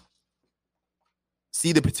like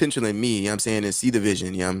see the potential in me, you know what I'm saying, and see the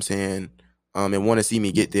vision, you know what I'm saying. And want to see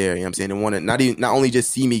me get there, you know what I'm saying? And want to not only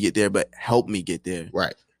just see me get there, but help me get there.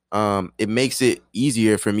 Right. It makes it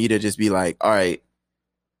easier for me to just be like, all right,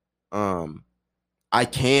 I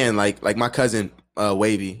can like my cousin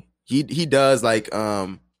Wavy. He does like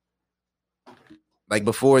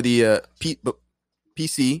before the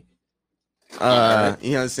PC, you know what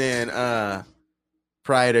I'm saying?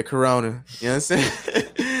 Prior to Corona, you know what I'm saying?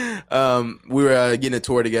 We were getting a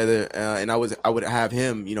tour together, and I would have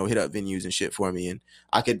him, hit up venues and shit for me, and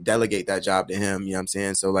I could delegate that job to him. You know what I'm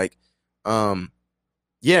saying? So like,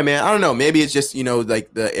 yeah, man, I don't know. Maybe it's just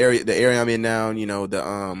like the area I'm in now.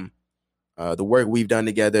 The work we've done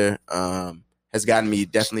together has gotten me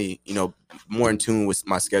definitely more in tune with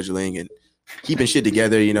my scheduling and keeping shit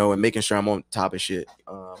together. And making sure I'm on top of shit.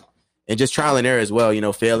 And just trial and error as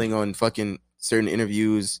well. Failing on fucking certain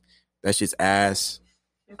interviews. That shit's ass.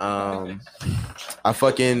 I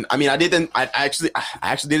actually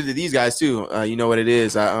did it to these guys too. You know what it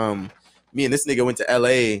is? Me and this nigga went to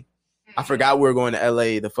LA. I forgot we were going to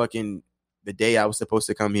LA the day I was supposed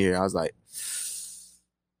to come here. I was like,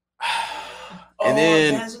 and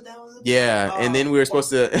then that's what that was about? Yeah, and then we were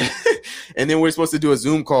supposed to do a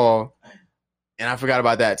Zoom call, and I forgot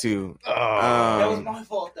about that too. That was my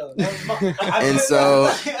fault though. And so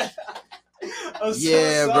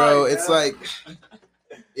yeah, bro, it's like.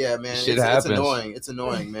 Yeah, man, it's annoying. It's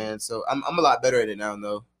annoying, man. So I'm a lot better at it now,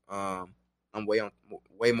 though. I'm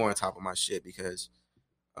way more on top of my shit because,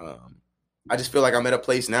 I just feel like I'm at a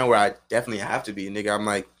place now where I definitely have to be, nigga. I'm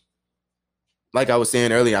like I was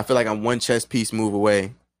saying earlier, I feel like I'm one chess piece move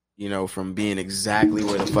away, you know, from being exactly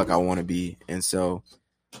where the fuck I want to be. And so,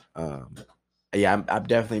 yeah, I'm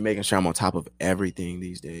definitely making sure I'm on top of everything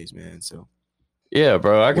these days, man. So, yeah,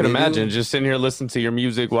 bro, I can imagine just sitting here listening to your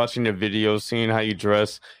music, watching your videos, seeing how you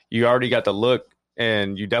dress. You already got the look.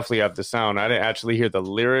 And you definitely have the sound. I didn't actually hear the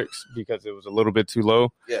lyrics because it was a little bit too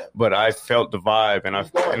low. Yeah. But I felt the vibe and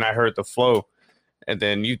I heard the flow. And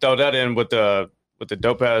then you throw that in with the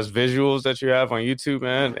dope ass visuals that you have on YouTube,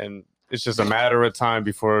 man. And it's just a matter of time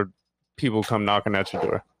before people come knocking at your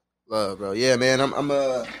door. Love, bro. Yeah, man. I'm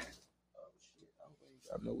no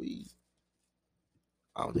weed.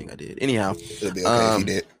 I don't think I did. Anyhow, it'll be okay if you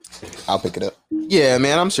did. I'll pick it up. Yeah,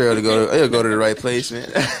 man. I'm sure it'll go to the right place, man.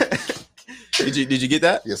 Did you get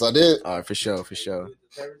that? Yes, I did. All right, for sure.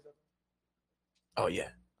 Oh yeah.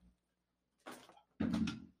 You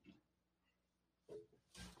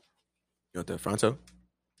want the Fronto?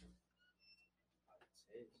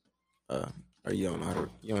 Or you don't know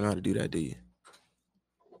how to do that, do you?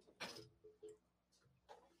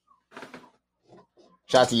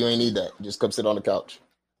 Shotty, you ain't need that. Just come sit on the couch.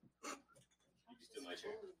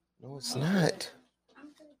 No, it's not.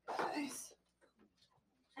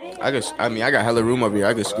 I got hella room over here.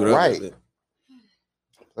 I could scoot up. Right.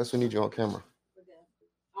 Plus, we need you on camera.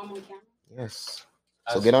 I'm on camera? Yes.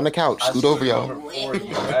 So get on the couch. Scoot over, y'all. All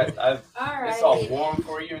right. It's all warm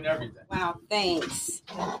for you and everything. Wow, thanks.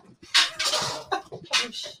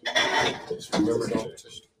 Just remember, don't touch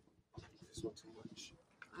this one too much.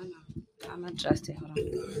 I know. I'm adjusting. Hold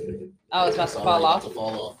on. Oh, it's about to fall off? To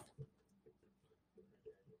fall off.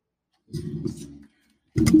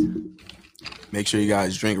 Make sure you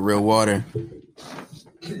guys drink real water.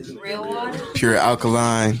 Real water? Pure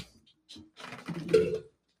alkaline.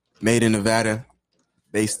 Made in Nevada.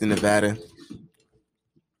 Based in Nevada.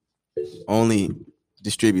 Only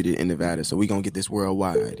distributed in Nevada. So we gonna get this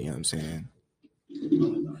worldwide. You know what I'm saying?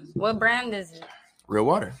 What brand is it? Real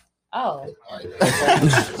water. Oh.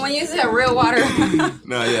 When you said real water.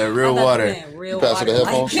 No, yeah, real water. Real Pass water. the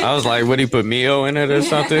headphones. I was like, would he put Mio in it or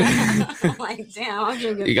something? I'm like, damn, I'm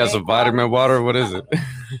drinking. You got some vitamin water? What is it?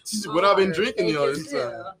 This is what I've been drinking all this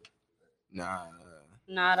time. Nah,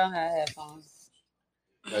 I don't have headphones.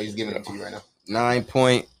 No, he's giving it to you right now.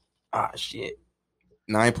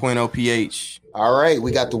 9.0 pH. All right,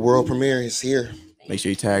 we got the world premiere. It's here. Make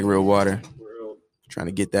sure you tag Real Water. Trying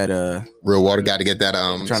to get that Real Water got to get that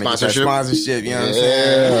sponsorship. You know what I'm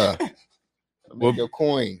saying? Well, your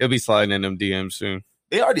coin. He'll be sliding in them DMs soon.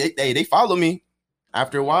 They follow me.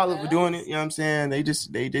 After a while of doing it, you know what I'm saying? They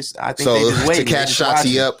just I think so they just wait. To catch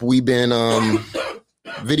Shotty up, we've been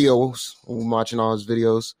videos. We're watching all his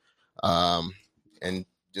videos. And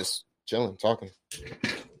just chilling, talking.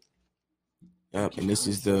 Yep, and this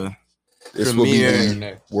is the this will be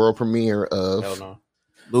the world premiere of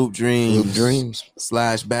Loop Dreams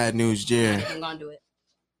 / Bad News Jerry. I'm gonna do it.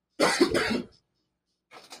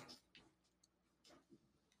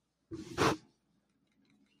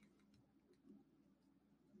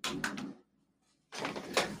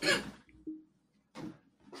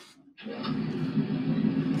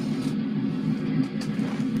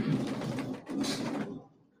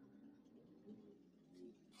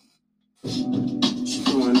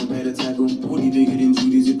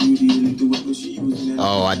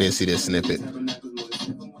 Oh, I did see this snippet.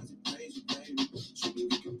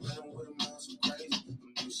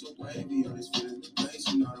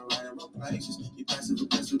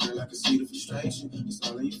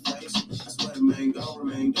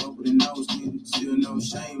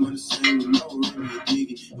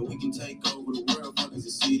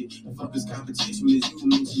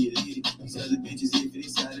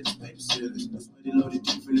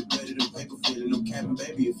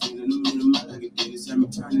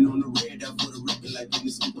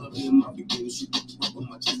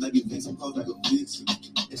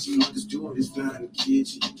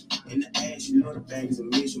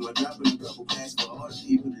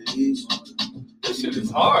 This shit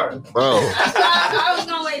is hard, bro. I was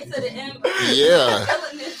gonna wait till the end. Yeah.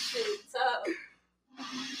 This shit tough.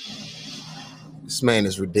 This man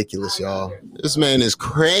is ridiculous, y'all. This man is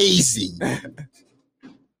crazy.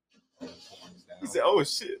 He said, "Oh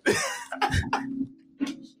shit."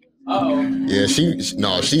 Oh. Yeah, she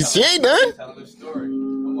ain't done.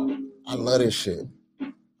 I love this shit.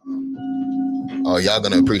 Oh, y'all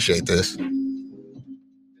gonna appreciate this.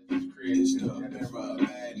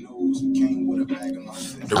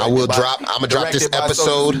 I'm gonna drop this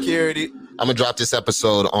episode. I'm gonna drop this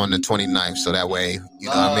episode on the 29th, so that way, you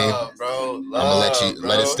know what I mean? Bro, I'm gonna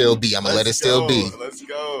let it still be. I'm gonna let it still be. Let's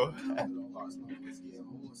go.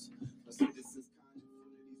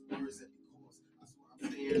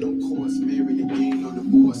 staying on course, marry again or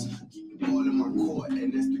divorce. Keep the ball in my court,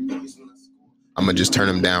 and that's the voice when I score. I'm gonna just turn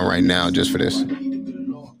him down right now just for this.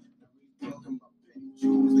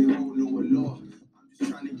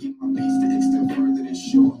 Trying to get my base to extend further than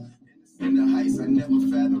shore. In the heights I never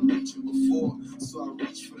fathomed reaching before. So I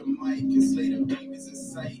reach for the mic and slay them demons in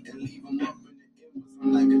sight and leave them up in the embers.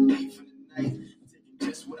 I'm like a thief in the night, taking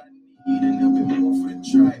just what I need and a bit more for the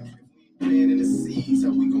tribe. If we ain't planting the seeds, how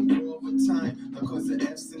we gon' grow over time? Because the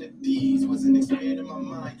F's and the D's wasn't expanding my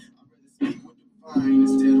mind. I'd rather speak with the vine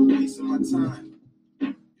instead of wasting my time.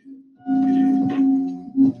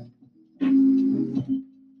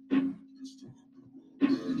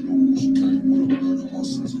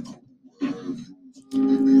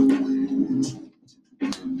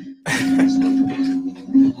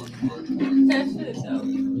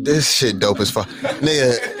 This shit dope as fuck.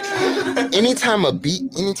 Nigga, anytime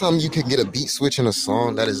you can get a beat switch in a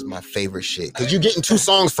song, that is my favorite shit. Cause you're getting 2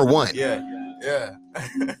 songs for one. Yeah.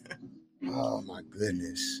 Oh my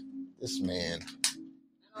goodness. This man.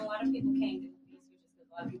 A lot of people can't do beat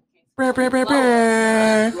switches. A lot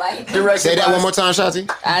of people Say that one more time, Shotzi.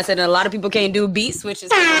 I said a lot of people can't do beat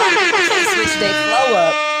switches. A lot of people can't switch their flow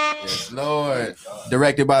up. Yes, Lord.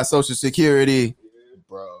 Directed by Social Security.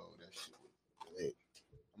 Bro, that shit. Wait.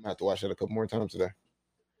 I'm gonna have to watch that a couple more times today.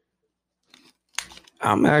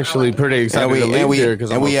 I'm actually pretty excited to leave here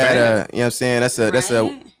because we had you know what I'm saying?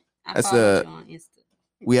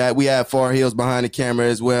 We had Far Hills behind the camera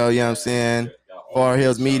as well, you know what I'm saying? Far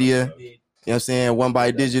Hills Media. You know what I'm saying? One by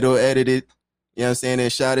Digital edited. You know what I'm saying?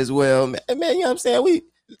 And shot as well. Man, you know what I'm saying?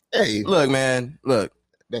 Look, man. Look.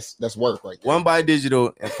 That's work right there. One by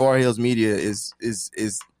Digital and Far Hills Media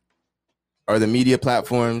are the media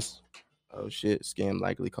platforms. Oh shit, Scam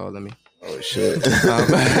likely calling me. Oh shit. Do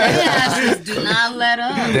not let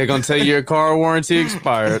up. They're gonna tell you your car warranty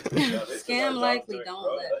expired. Scam likely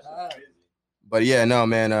don't let up. But yeah, no,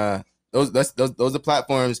 man, those are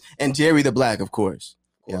platforms, and Jerry the Black, of course.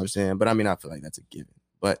 You know what I'm saying? But I mean, I feel like that's a given.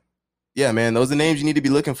 But yeah, man, those are names you need to be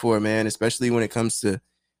looking for, man, especially when it comes to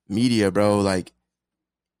media, bro. Like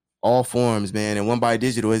all forms, man. And One by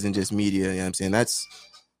Digital isn't just media, you know what I'm saying? That's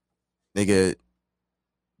nigga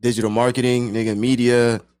digital marketing, nigga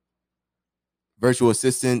media, virtual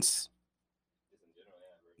assistants.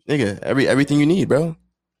 Nigga, everything you need, bro.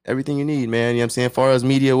 Everything you need, man. You know what I'm saying? As far as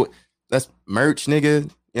media, that's merch, nigga. You know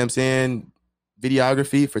what I'm saying?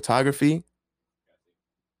 Videography, photography.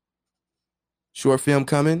 Short film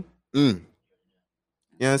coming. You know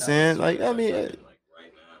what I'm saying? Like, I mean,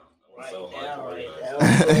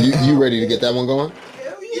 you ready to get that one going?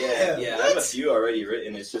 Yeah. I have a few already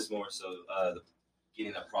written. It's just more so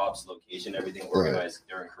getting the props, location, everything organized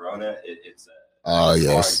during Corona. It's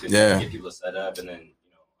yes, hard to get people to set up, and then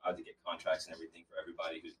I have to get contracts and everything for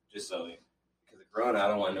everybody who's just so because of Corona. I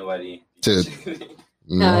don't want nobody to.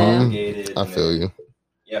 I feel you.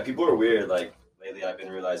 Yeah, people are weird. Like. Lately, I've been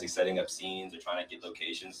realizing setting up scenes or trying to get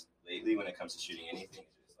locations. Lately, when it comes to shooting anything,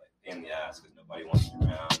 it's just like pain in the ass because nobody wants to be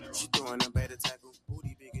around.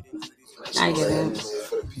 I get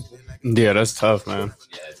it. Yeah, that's tough, man.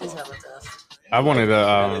 Yeah, it's tough. I wanted to.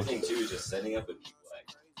 Another thing too is just setting up with people,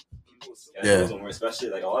 people's schedules, and especially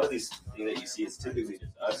like a lot of these things that you see, it's typically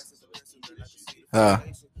just us. So it's easy to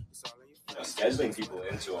shoot. Scheduling people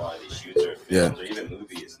into a lot of these shoots or films or even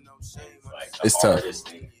movies, like the hardest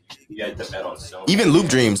thing. You had to bet on so even Loop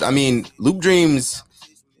Dreams. I mean, Loop Dreams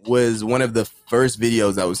was one of the first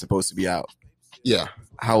videos that was supposed to be out. Yeah.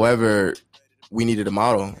 However, we needed a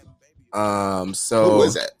model. So who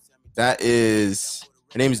was that? That is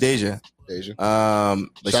her name is Deja. Deja. But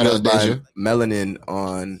she goes by Melanin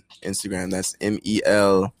on Instagram. That's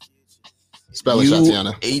MEL. Spell it,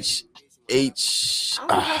 Shatiana.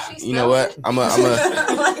 You know what? I'm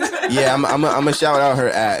a shout out her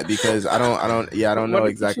at because I don't know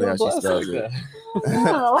exactly how she spells it.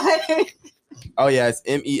 Oh yeah, it's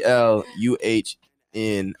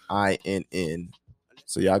MELUHNINN.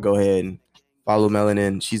 So y'all go ahead and follow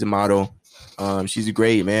Melanin. She's a model. She's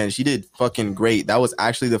great, man. She did fucking great. That was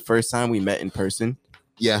actually the first time we met in person.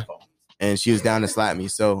 Yeah. And she was down to slap me.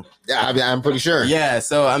 So yeah, I mean, I'm pretty sure. Yeah.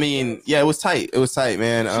 So I mean, yeah, it was tight. It was tight,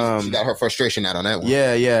 man. She got her frustration out on that one.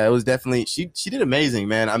 Yeah. It was definitely she did amazing,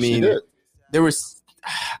 man. I mean, there was.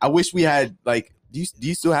 I wish we had like. Do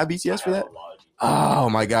you still have BTS for that? Oh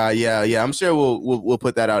my god, yeah. I'm sure we'll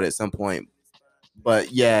put that out at some point.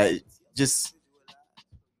 But yeah, just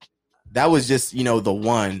that was just the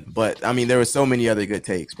one. But I mean, there were so many other good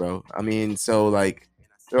takes, bro. I mean, so like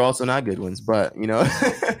there are also not good ones, but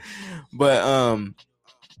but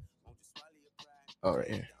all right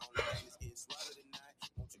here.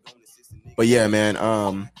 But yeah, man.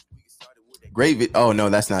 Great. Oh no,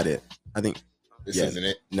 that's not it. I think this isn't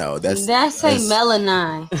it. No, that's a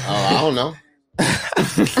Melanine. Oh, I don't know.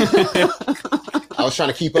 I was trying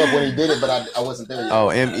to keep up when he did it, but I wasn't there yet. Oh,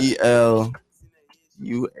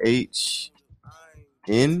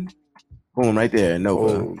 MELUHN. Boom, right there.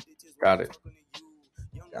 Nova. Got it.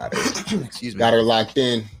 Excuse me. Got her locked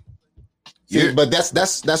in. See, but that's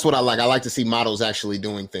what I like. I like to see models actually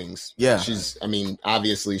doing things. Yeah.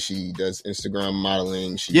 Obviously she does Instagram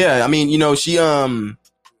modeling. She I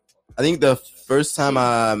think the first time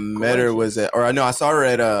I met her was I saw her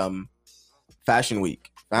at Fashion Week.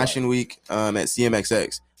 At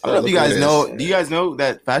CMXX. I don't know if you guys know. Do you guys know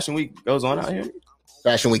that Fashion Week goes on out here?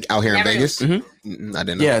 Fashion Week out here in Vegas? Mm-hmm. I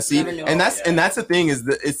didn't know. Yeah, see, and that's the thing is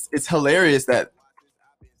it's hilarious that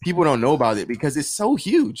people don't know about it because it's so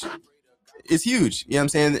huge. It's huge. You know what I'm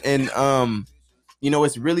saying? And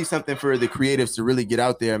it's really something for the creatives to really get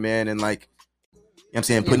out there, man, and like, you know what I'm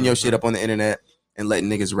saying, putting your shit up on the internet and letting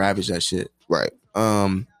niggas ravage that shit. Right.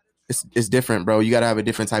 It's different, bro. You gotta have a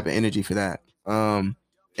different type of energy for that.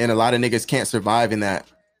 And a lot of niggas can't survive in that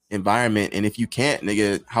environment. And if you can't,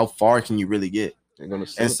 nigga, how far can you really get?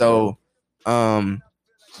 And so,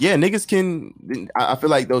 niggas can. I feel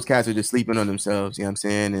like those cats are just sleeping on themselves. You know what I'm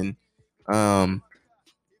saying? And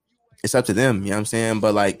it's up to them. You know what I'm saying?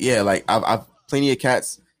 But I've plenty of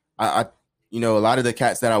cats. A lot of the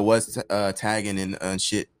cats that I was tagging and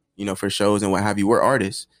shit, for shows and what have you, were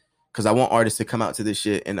artists. Because I want artists to come out to this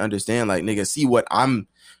shit and understand, like, nigga, see what I'm.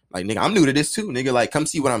 Like, nigga, I'm new to this too, nigga. Like, come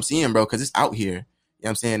see what I'm seeing, bro, because it's out here. You know what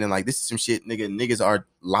I'm saying? And, like, this is some shit, niggas are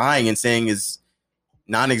lying and saying is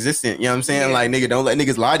non-existent. You know what I'm saying? Yeah. Like, nigga, don't let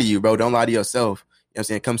niggas lie to you, bro. Don't lie to yourself. You know what I'm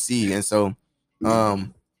saying? Come see. And so,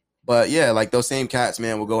 but, yeah, like, those same cats,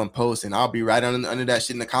 man, will go and post, and I'll be right under that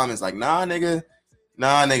shit in the comments, like, nah, nigga,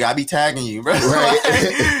 I be tagging you, bro.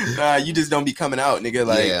 Right. Nah, you just don't be coming out, nigga.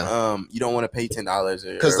 Like, you don't want to pay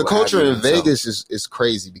 $10 because the culture in Vegas is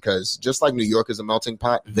crazy. Because just like New York is a melting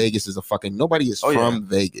pot, Vegas is a fucking nobody is from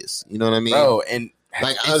Vegas. You know what I mean, bro? And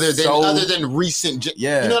like other than recent, you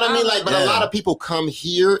know what I mean. Like, but a lot of people come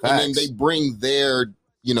here and then they bring their,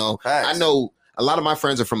 I know a lot of my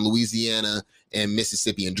friends are from Louisiana and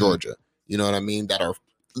Mississippi and Georgia. You know what I mean? That are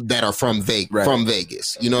from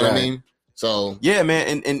Vegas. You know what I mean? So yeah,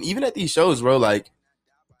 man, and even at these shows, bro, like,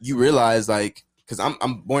 you realize, like, because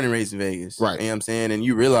I'm born and raised in Vegas, right? You know what I'm saying? And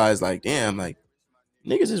you realize, like, damn, like,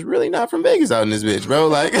 niggas is really not from Vegas out in this bitch, bro.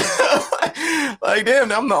 Like, like,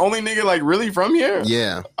 damn, I'm the only nigga, like, really from here.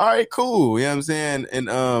 Yeah. All right, cool. You know what I'm saying?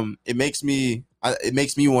 And it makes me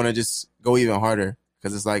want to just go even harder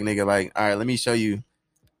because it's like, nigga, like, all right, let me show you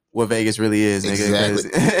what Vegas really is, nigga.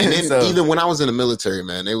 Exactly. And then even when I was in the military,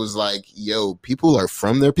 man, it was like, yo, people are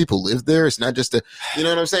from there. People live there. It's not just you know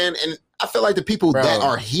what I'm saying? And I feel like the people that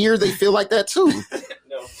are here, they feel like that too.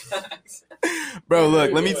 No facts. Bro,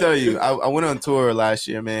 look, let me tell you. I went on tour last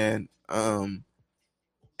year, man.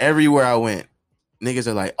 Everywhere I went, niggas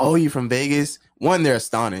are like, oh, you from Vegas? One, they're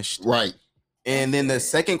astonished. Right. And then the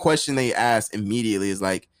second question they ask immediately is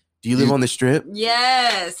like, do you live on the Strip?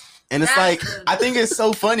 Yes. And it's like, I think it's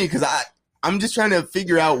so funny because I'm just trying to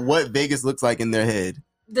figure out what Vegas looks like in their head.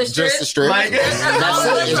 Just the Strip. Like, that's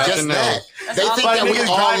it. It's just that. They think that we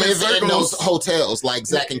all live in those hotels like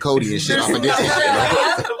Zach and Cody and shit. I live on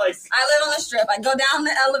the Strip. I go down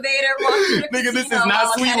the elevator, walk to the nigga, this is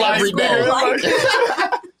not Sweet Life.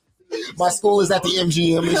 My school is at the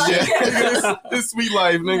MGM and shit. This Sweet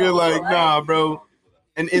Life, nigga. Like, nah, bro.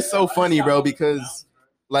 And it's so funny, bro, because,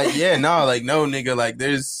 like, no, nigga, like,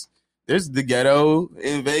 there's the ghetto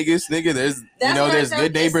in Vegas, nigga. There's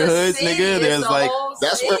good neighborhoods, nigga. There's like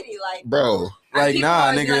that's where, bro. Like,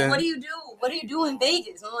 nah, nigga. Like, what do you do? What do you do in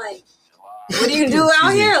Vegas? I'm like, what do you do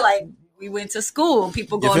out here? Like, we went to school.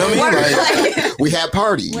 People go to work. Like, we had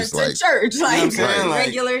parties. Went to church. Like,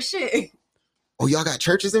 regular shit. Oh, y'all got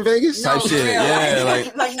churches in Vegas? Type shit.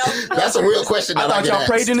 Yeah, like no. That's a real question. I thought y'all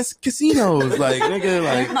prayed in the casinos, like, nigga.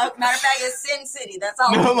 Like, matter of fact, it's Sin City. That's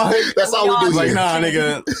all. No, like, that's all we do. Like, nah,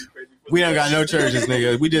 nigga. We don't got no churches,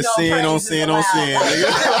 nigga. We just sin on sin on sin,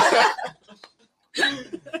 nigga.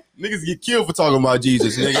 Niggas get killed for talking about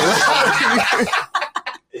Jesus, nigga.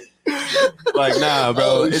 Like, nah,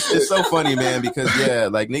 bro. It's so funny, man, because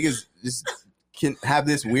like, niggas just can have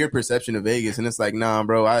this weird perception of Vegas, and it's like, nah,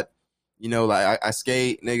 bro. I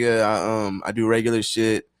skate, nigga. I do regular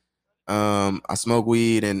shit. I smoke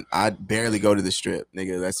weed, and I barely go to the Strip,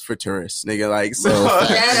 nigga. That's for tourists, nigga. Like, so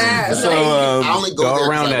I only go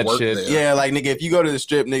around that shit. There. Yeah, like, nigga, if you go to the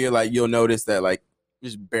Strip, nigga, like, you'll notice that, like,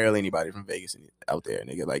 there's barely anybody from Vegas out there,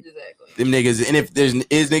 nigga. Like, them niggas, and if there's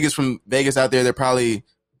niggas from Vegas out there, they're probably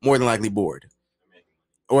more than likely bored,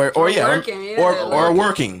 or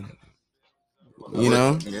working. you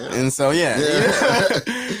know? Yeah. And so, yeah.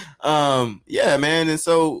 Man. And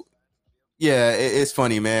so, yeah, it's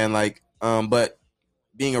funny, man. Like, but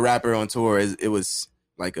being a rapper on tour, it was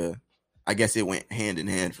like I guess it went hand in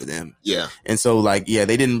hand for them. Yeah. And so, like, yeah,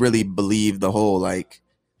 they didn't really believe the whole, like,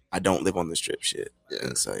 I don't live on the strip shit. Yeah.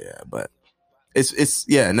 And so, yeah, but it's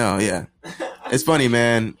It's funny,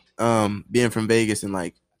 man. Being from Vegas and,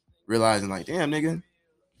 like, realizing, like, damn, nigga.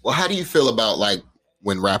 Well, how do you feel about, like,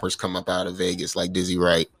 when rappers come up out of Vegas, like Dizzy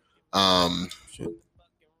Wright?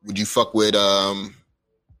 Would you fuck with,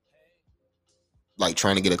 like,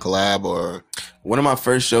 trying to get a collab or? One of my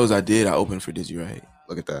first shows I opened for Dizzy Wright.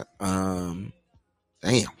 Look at that.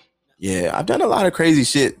 Damn. Yeah, I've done a lot of crazy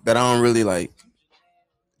shit that I don't really, like,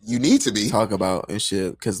 you need to be talk about and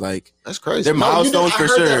shit, because, like, that's crazy. They're milestones for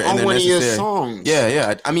sure. And on one of your songs.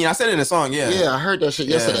 Yeah. I mean, I said it in a song. Yeah, I heard that shit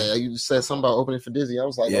yesterday. You said something about opening for Dizzy. I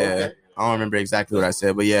was like, okay. I don't remember exactly what I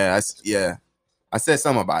said, but I said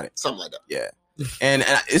something about it. Something like that. Yeah, and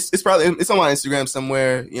it's probably on my Instagram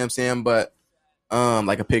somewhere. You know what I'm saying? But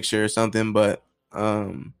like a picture or something. But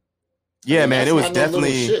man, it was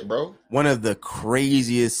definitely shit, bro. One of the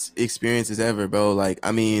craziest experiences ever, bro. Like,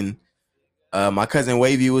 I mean. My cousin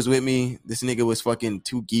Wavy was with me. This nigga was fucking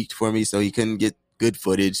too geeked for me, so he couldn't get good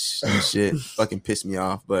footage and shit. Fucking pissed me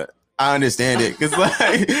off, but I understand it, cause like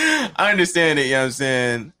I understand it. You know what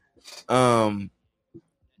I'm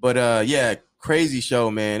saying? Crazy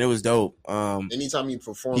show, man. It was dope. Anytime you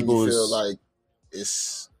perform, you feel like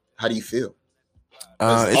it's. How do you feel?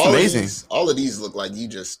 It's amazing. All of these look like you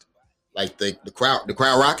just like the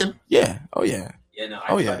crowd rocking. Yeah. Oh yeah. Yeah. No,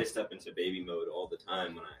 I try to step into baby mode all the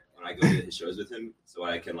time when I go to his shows with him, so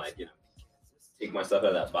I can, like, you know, take myself out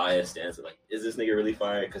of that bias stance of, like, is this nigga really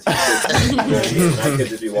fire? Because I could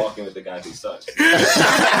just be walking with the guy who sucks.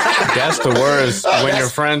 That's the worst. When your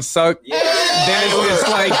friends suck, then it's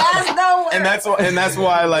like, and that's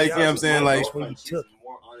why, like, you know what I'm saying, like, more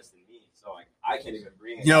honest than me, so like I can't even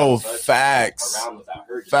bring facts around without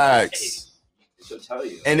her. Facts. Like, hey, she'll tell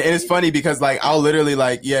you. And it's funny because, like, I'll literally,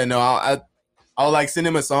 like, I'll like send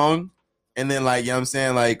him a song, and then, like, you know what I'm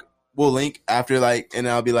saying, like, we'll link after, like, and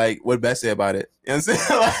I'll be like, what Beth say about it? You know what I'm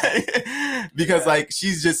saying? Like, because, like,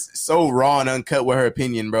 she's just so raw and uncut with her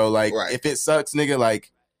opinion, bro. Like, if it sucks, nigga,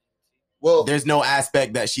 like, well, there's no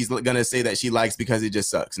aspect that she's gonna say that she likes because it just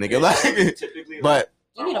sucks, nigga. Like, typically, but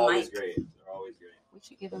you need a mic. Great. They're always great. We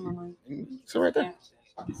should give him a mic. So right there.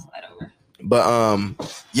 Slide over.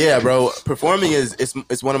 But yeah, bro, performing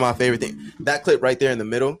it's one of my favorite things. That clip right there in the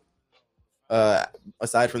middle,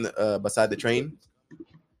 aside from the beside the train.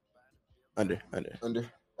 Under right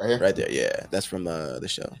here, right there. Yeah, that's from the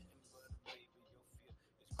show.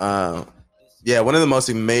 Yeah, one of the most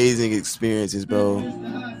amazing experiences, bro.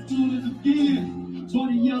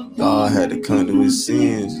 Oh, I had to come to his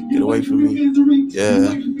sins. Get away from me.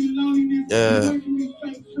 Yeah.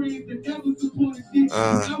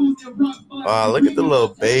 Look at the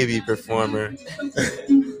little baby performer.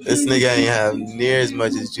 This nigga ain't have near as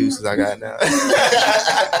much as juice as I got now.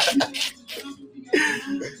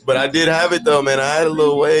 But I did have it though, man. I had a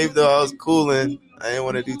little wave though. I was cooling. I didn't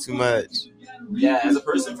want to do too much. Yeah, as a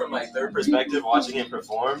person from, like, third perspective watching him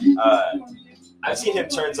perform, I've seen him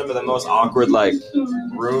turn some of the most awkward, like,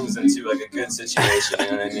 rooms into, like, a good situation.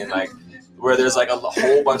 You know what I mean? Like, where there's, like, a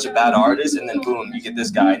whole bunch of bad artists, and then boom, you get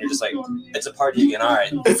this guy, and you're just like, it's a party again. All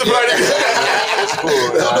right, it's a party. It's cool.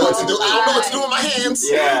 I don't know what to do. I don't know what to do with my hands.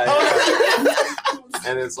 Yeah.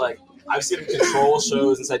 And it's like, I've seen him control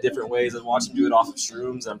shows inside different ways. I watched him do it off of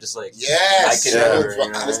shrooms. And I'm just like, yes. I can never.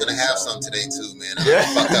 I was gonna have some today too, man. I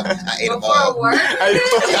fucked up. I ate them all. Before work?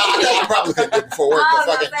 I probably couldn't do it before work. I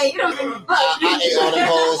ate all the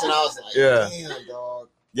hoes, and I was like, damn, dog.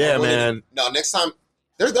 Yeah, man. No, next time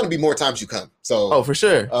there's gonna be more times you come. So for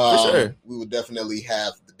sure, we will definitely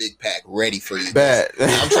have the big pack ready for you. Bet.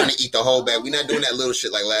 I'm trying to eat the whole bag. We're not doing that little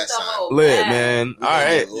shit like last time. Lit, man. All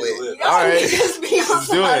right. Lit. All right. Let's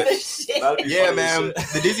do it. Yeah, man.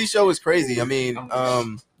 The Dizzy show was crazy. I mean,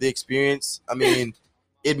 the experience, I mean,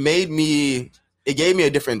 it gave me a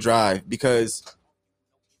different drive because,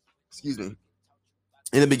 excuse me,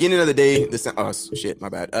 in the beginning of the day, the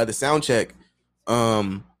sound check,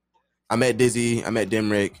 I met Dizzy, I met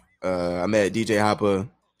Dimrick, I met DJ Hoppa,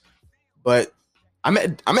 but I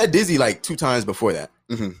met Dizzy like 2 times before that.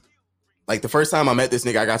 Mm-hmm. Like the first time I met this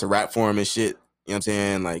nigga, I got to rap for him and shit. You know what I'm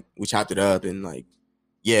saying? Like we chopped it up and like,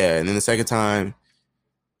 yeah. And then the second time,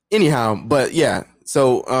 anyhow, but yeah.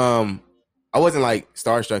 So I wasn't like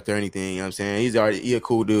starstruck or anything. You know what I'm saying? He's a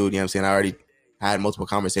cool dude. You know what I'm saying? I already had multiple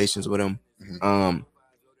conversations with him. Mm-hmm.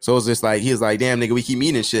 So it was just like, he was like, damn nigga, we keep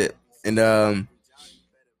meeting and shit. And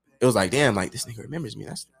it was like, damn, like this nigga remembers me.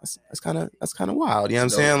 That's kind of wild. You know what I'm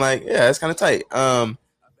saying? Like, yeah, it's kind of tight.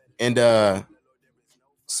 And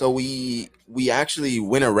so we actually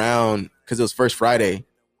went around because it was First Friday,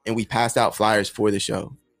 and we passed out flyers for the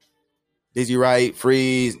show. Dizzy Wright,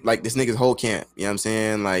 Freeze, like this nigga's whole camp. You know what I'm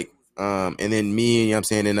saying? Like, and then me, you know what I'm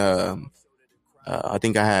saying? And I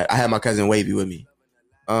think I had my cousin Wavy with me.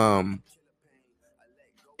 And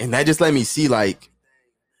that just let me see, like,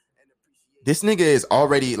 this nigga is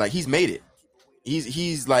already, like, he's made it.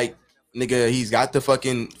 He's like, nigga, he's got the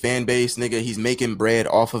fucking fan base, nigga. He's making bread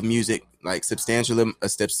off of music, like a substantial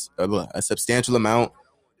amount.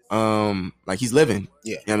 Like, he's living.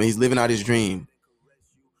 Yeah. You know what I mean? He's living out his dream.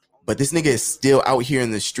 But this nigga is still out here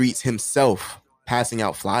in the streets himself, passing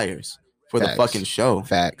out flyers for the fucking show.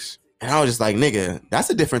 Facts. And I was just like, nigga, that's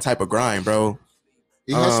a different type of grind, bro.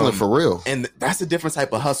 He hustling for real. And that's a different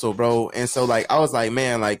type of hustle, bro. And so, like, I was like,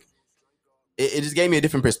 man, like, it just gave me a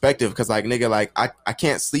different perspective because, like, nigga, like, I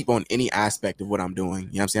can't sleep on any aspect of what I'm doing. You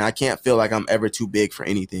know what I'm saying? I can't feel like I'm ever too big for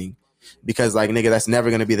anything because, like, nigga, that's never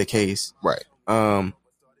going to be the case. Right.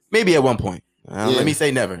 Maybe at one point. Let me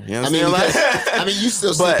say never. You know what I mean, you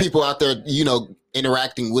still see people out there, you know,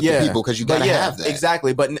 interacting with the people because you gotta have that.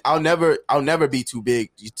 Exactly. But I'll never be too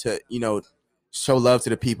big to, you know, show love to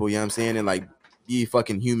the people, you know what I'm saying? And like be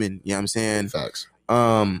fucking human, you know what I'm saying? Facts.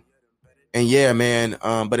 And yeah, man.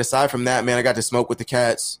 But aside from that, man, I got to smoke with the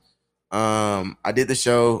cats. I did the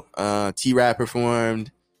show. T-Rap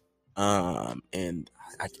performed. And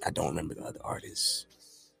I don't remember the other artists.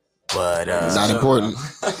 But not important.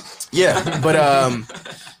 Yeah, but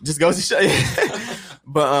just goes to show you.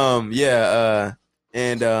 But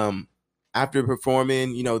and after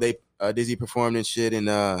performing, you know, they Dizzy performed and shit, and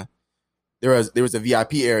there was a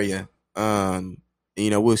VIP area. And, you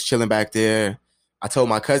know, we was chilling back there. I told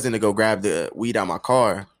my cousin to go grab the weed out my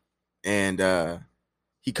car, and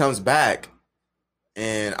he comes back,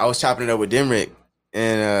 and I was chopping it up with Dimrick,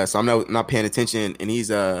 and so I'm not paying attention, and he's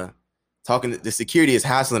talking. The security is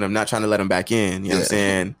hassling him, not trying to let him back in. You know what I'm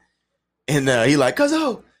saying? And he like,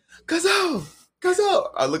 Cuzzo.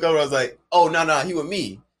 I look over, I was like, oh, no, he with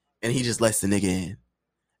me. And he just lets the nigga in.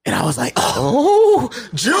 And I was like, oh,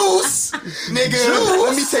 juice, nigga. Juice.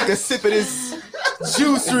 Let me take a sip of this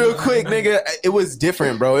juice real quick, nigga. It was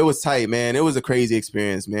different, bro. It was tight, man. It was a crazy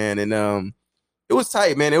experience, man. And it was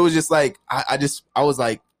tight, man. It was just like, I was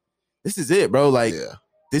like, this is it, bro. Like,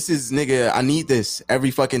 this is, nigga, I need this every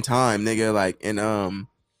fucking time, nigga. Like, and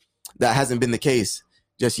that hasn't been the case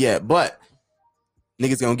just yet. But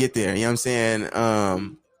niggas gonna get there, you know what I'm saying?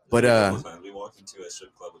 We walked into a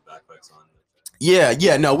strip club with backpacks on.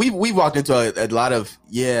 Yeah, no, we've walked into a lot of,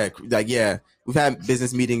 we've had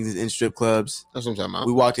business meetings in strip clubs. That's what I'm talking about.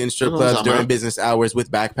 We walked in strip clubs during business hours with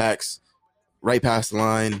backpacks, right past the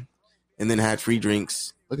line, and then had free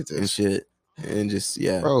drinks. Look at this and shit. And just,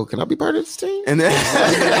 bro, can I be part of this team? And then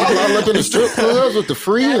I'll up in the strip clubs with the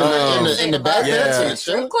free in the backpack. In the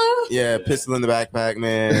strip club? Yeah, pistol in the backpack,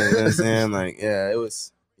 man. You know what I'm saying? Like, it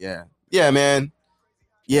was, man.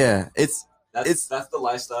 Yeah, that's the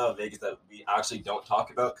lifestyle of Vegas that we actually don't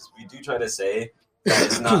talk about because we do try to say that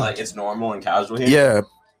it's not like it's normal and casual here. Yeah,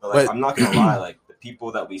 but like, I'm not gonna lie, like the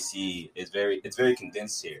people that we see it's very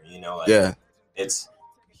condensed here. You know, like it's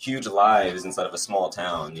huge lives inside of a small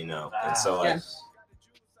town, you know. And so like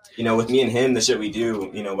you know, with me and him, the shit we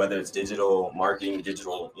do, you know, whether it's digital marketing,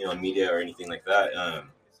 digital, you know, media or anything like that,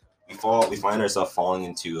 we find ourselves falling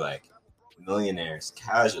into like millionaires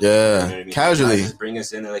casually. Yeah, you know what I mean? casually. Just bring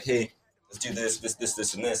us in, they're like, hey, let's do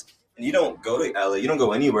this and this. And you don't go to LA, you don't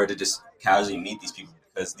go anywhere to just casually meet these people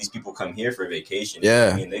because these people come here for vacation. Yeah. You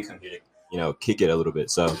know I mean, they come here to, you know, kick it a little bit.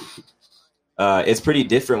 So it's pretty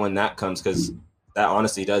different when that comes because that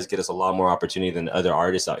honestly does get us a lot more opportunity than other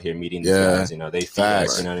artists out here meeting these guys. You know, they feed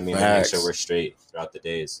us, you know what I mean? They make sure we're straight throughout the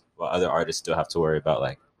days, while other artists still have to worry about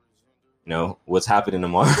like, you know, what's happening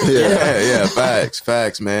tomorrow.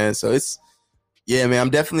 Facts, man. So it's, man, I'm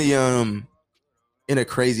definitely in a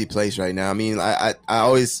crazy place right now. I mean,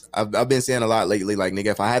 I've been saying a lot lately, like, nigga,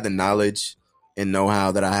 if I had the knowledge and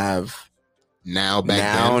know-how that I have now,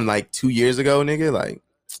 and like 2 years ago, nigga, like,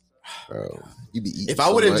 bro. You be if I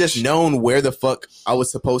would have just known where the fuck I was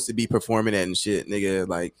supposed to be performing at and shit, nigga,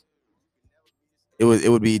 like it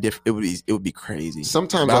would be different. It would be crazy.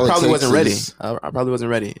 Sometimes I probably wasn't ready. I probably wasn't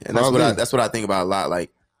ready, and that's what I think about a lot.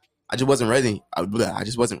 Like I just wasn't ready. I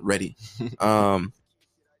just wasn't ready.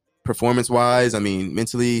 Performance wise, I mean,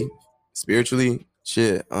 mentally, spiritually,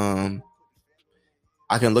 shit. I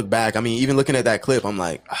can look back. I mean, even looking at that clip, I'm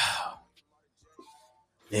like, oh,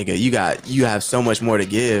 nigga, you have so much more to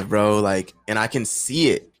give, bro. Like, and I can see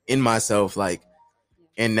it in myself, like,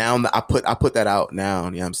 And now I put that out now.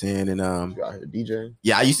 You know what I'm saying? And you out here DJ?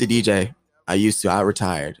 Yeah, I used to DJ. I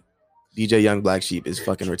retired. DJ Young Black Sheep is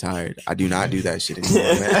fucking retired. I do not do that shit anymore,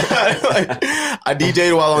 man. Like, I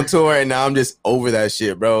DJ'd while on tour, and now I'm just over that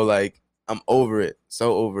shit, bro. Like, I'm over it.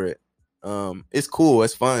 So over it. It's cool.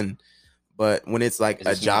 It's fun. But when it's like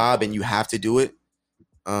a job and you have to do it,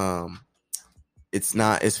 it's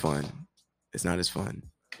not as fun. It's not as fun.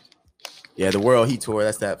 Yeah, the World Heat Tour.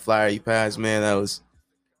 That's that flyer you passed, man. That was...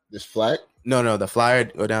 This flag? No, the flyer.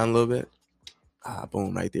 Go down a little bit.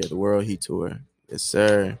 Boom, right there. The World Heat Tour. Yes,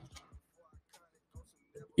 sir.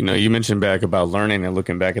 You know, you mentioned back about learning and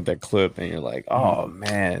looking back at that clip, and you're like, oh,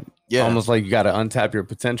 man. Yeah. Almost like you got to untap your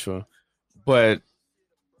potential. But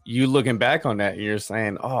you looking back on that, you're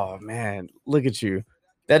saying, oh, man, look at you.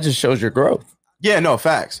 That just shows your growth. Yeah, no,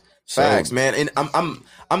 facts. Facts, man. And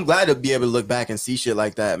I'm glad to be able to look back and see shit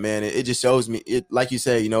like that, man. It just shows me, it, like you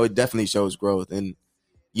say, you know, it definitely shows growth. And,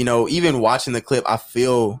 you know, even watching the clip, I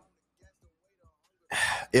feel,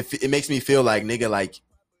 it makes me feel like, nigga, like,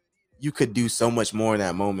 you could do so much more in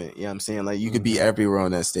that moment. You know what I'm saying? Like, you could be everywhere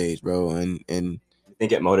on that stage, bro. And I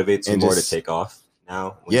think it motivates you more to take off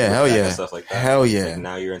now. Yeah, hell yeah. Stuff like that. Hell yeah. Like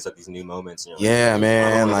now you're in these new moments. You know, yeah, like,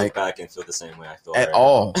 man. I don't like, look back and feel the same way I feel at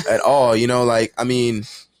all. You know, like, I mean,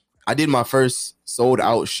 I did my first sold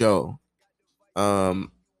out show. I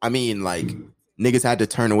mean, like, niggas had to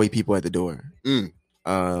turn away people at the door. In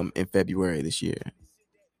February this year.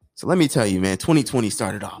 So let me tell you, man, 2020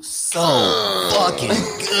 started off so fucking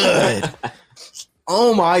good.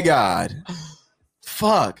 Oh my God.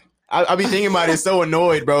 Fuck. I be thinking about it so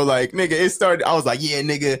annoyed, bro. Like, nigga, it started. I was like, yeah,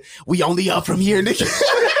 nigga, we only up from here, nigga.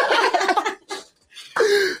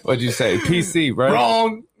 What'd you say? PC, right?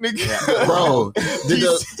 Wrong, nigga. Yeah. Bro.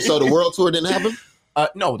 So the world tour didn't happen?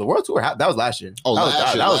 No, the world tour, that was last year. Oh,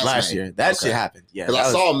 that was last year. That shit happened. Yeah. Because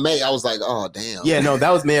I saw May, I was like, oh, damn. Yeah, no, that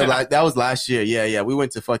was May. That was last year. Yeah. We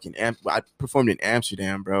went to fucking I performed in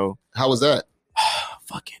Amsterdam, bro. How was that?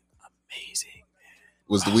 Fucking amazing.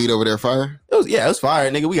 Was the weed over there fire? It was fire,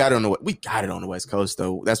 nigga. We got it on the West Coast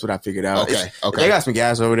though. That's what I figured out. Okay. They got some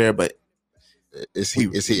gas over there, but it's here.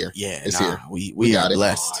 Yeah, it's here. We are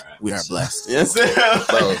blessed. Right. We are blessed. Yes.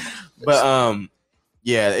 But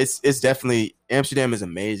yeah, it's definitely, Amsterdam is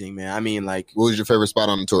amazing, man. I mean, like, what was your favorite spot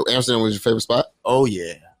on the tour? Amsterdam was your favorite spot? Oh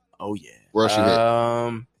yeah. Where else you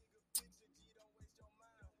hit?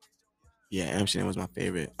 Yeah, Amsterdam was my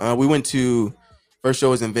favorite. We went to, first show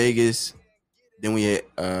was in Vegas. Then we hit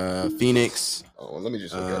Phoenix. Oh, let me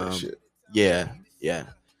just look at this shit. Yeah.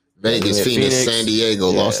 Vegas, Phoenix, San Diego,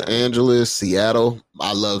 Los Angeles, Seattle.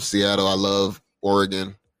 I love Seattle. I love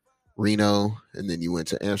Oregon, Reno, and then you went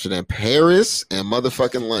to Amsterdam, Paris, and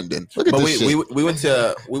motherfucking London. Look at this shit. We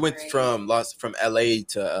went from LA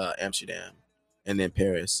to Amsterdam, and then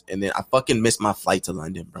Paris, and then I fucking missed my flight to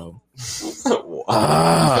London, bro.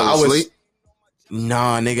 I was asleep.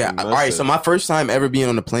 Nah, nigga. All right, so my first time ever being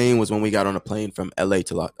on a plane was when we got on a plane from LA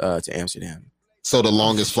to Amsterdam. So the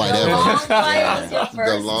longest flight ever.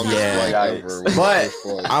 The longest flight ever. But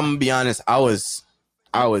I'm gonna be honest, I was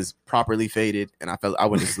properly faded and I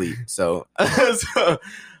went to sleep. So,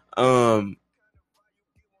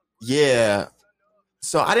 yeah.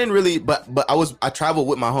 So I didn't really, but I traveled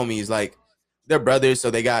with my homies, like they're brothers,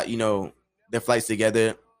 so they got, you know, their flights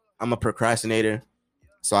together. I'm a procrastinator.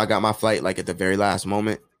 So I got my flight like at the very last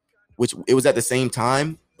moment, which it was at the same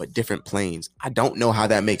time, but different planes. I don't know how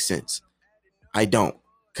that makes sense. I don't.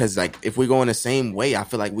 Cause like if we go in the same way, I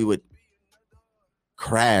feel like we would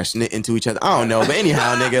crash into each other. I don't know. But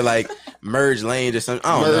anyhow, nigga, like merge lanes or something.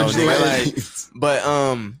 I don't know, nigga. Like, but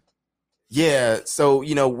yeah. So,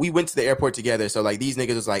 you know, we went to the airport together. So like these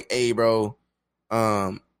niggas was like, hey, bro,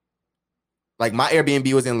 like my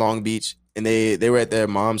Airbnb was in Long Beach. And they were at their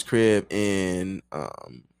mom's crib in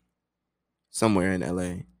somewhere in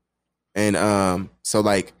LA. And so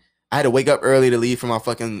like I had to wake up early to leave from my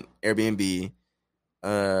fucking Airbnb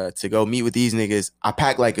to go meet with these niggas. I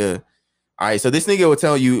packed like all right, so this nigga will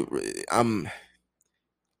tell you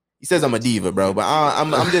he says I'm a diva, bro, but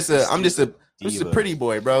I'm just a pretty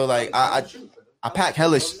boy, bro. Like I pack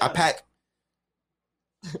hellish.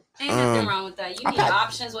 Ain't nothing wrong with that. You need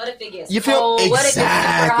options. What if it gets you feel cold? Exactly,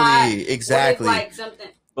 what if it's exactly. What if, like, something?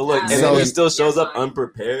 But look, and then he still shows up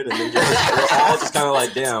unprepared, and then we're all just kind of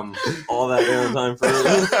like, damn, all that damn time for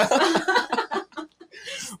it.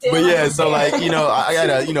 But yeah, so like, you know, I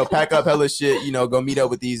gotta, you know, pack up hella shit, you know, go meet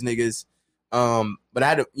up with these niggas. But I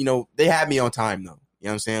had to, you know, they had me on time though. You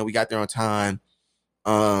know what I'm saying? We got there on time.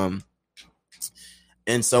 And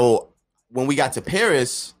so when we got to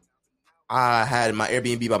Paris, I had my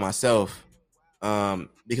Airbnb by myself.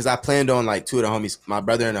 Because I planned on like two of the homies, my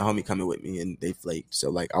brother and a homie coming with me, and they flaked. So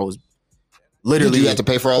like I was literally. Did you have to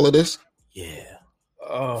pay for all of this? Yeah.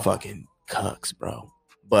 Fucking cucks, bro.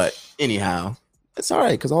 But anyhow, it's all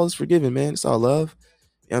right because all is forgiven, man. It's all love.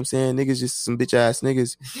 You know what I'm saying? Niggas just some bitch ass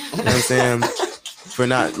niggas. You know what I'm saying? For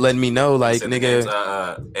not letting me know, like, nigga.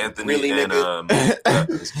 Anthony really, and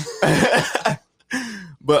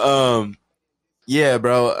But yeah,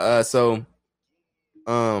 bro. So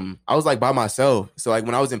I was like by myself. So like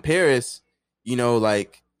when I was in Paris, you know,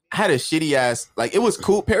 like I had a shitty ass, like it was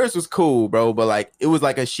cool. Paris was cool, bro, but like it was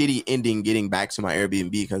like a shitty ending getting back to my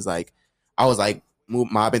Airbnb because like I was like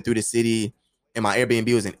mobbing through the city, and my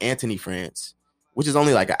Airbnb was in Antony, France, which is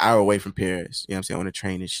only like an hour away from Paris. You know what I'm saying? On a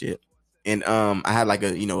train and shit. And I had like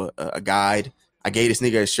a guide. I gave this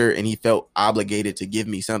nigga a shirt, and he felt obligated to give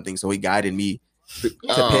me something, so he guided me to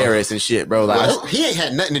Paris and shit, bro. Like well, he ain't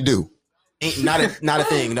had nothing to do. Ain't not a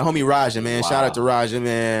thing. The homie Raja, man. Wow. Shout out to Raja,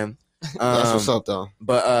 man. That's what's up, though.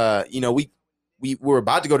 But you know, we were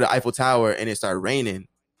about to go to the Eiffel Tower, and it started raining,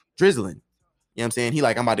 drizzling. You know what I'm saying? He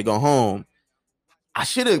like, I'm about to go home. I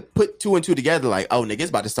should have put two and two together, like, oh, nigga, it's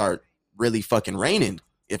about to start really fucking raining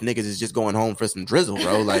if niggas is just going home for some drizzle,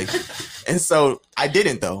 bro. Like, and so I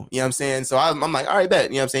didn't, though. You know what I'm saying? So I'm like, all right, bet.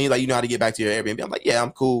 You know what I'm saying? He's like, you know how to get back to your Airbnb? I'm like, yeah,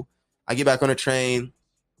 I'm cool. I get back on the train.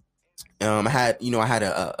 I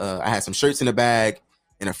had some shirts in the bag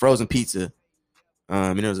and a frozen pizza.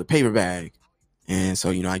 And it was a paper bag. And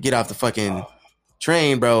so, you know, I get off the fucking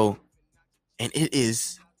train, bro, and it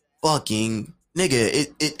is fucking nigga.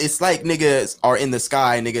 It's like niggas are in the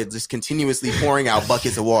sky, nigga, just continuously pouring out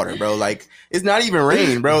buckets of water, bro. Like it's not even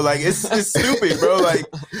rain, bro. Like it's stupid, bro. Like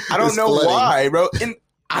I don't know flooding. Why, bro. And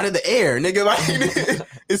out of the air, nigga, like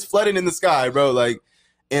it's flooding in the sky, bro. Like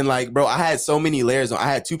and like, bro, I had so many layers on. I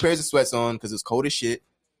had 2 pairs of sweats on because it's cold as shit.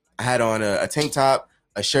 I had on a tank top,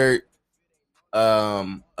 a shirt, a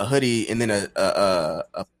hoodie, and then a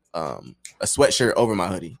sweatshirt over my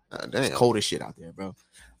hoodie. It's cold as shit out there, bro.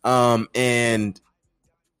 And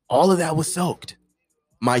all of that was soaked.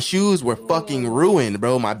 My shoes were fucking ruined,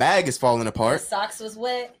 bro. My bag is falling apart. The socks was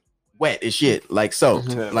wet. Wet as shit, like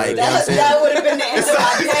soaked. Like that would have been the end of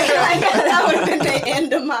my day. That would have been the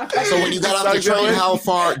end of my day. So when you got off the train, how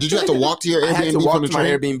far did you have to walk to your Airbnb? I had to walk to my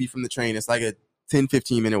Airbnb from the train. It's like a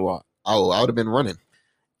 10-15 minute walk. Oh, I would have been running.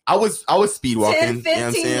 I was speed walking. 10, 15 you know what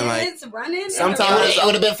I'm saying? Minutes like running. Sometimes it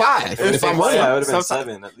would have been 5. If I'm running, it would have been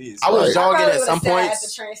 7 at least. I was jogging at some points. At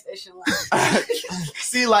the train station.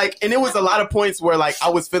 See, like, and it was a lot of points where like I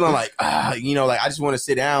was feeling like, you know, like I just want to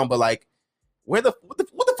sit down, but like, what the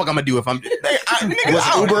fuck I'm gonna do if I'm?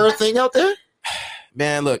 Was Uber a thing out there?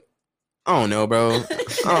 Man, look, I don't know, bro.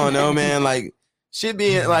 I don't know, man. Like. Shit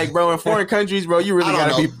being like, bro, in foreign countries, bro, you really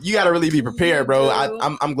gotta really be prepared, bro.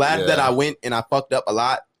 I'm glad that I went and I fucked up a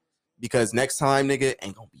lot because next time, nigga,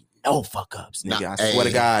 ain't gonna be no fuck ups, nigga. I swear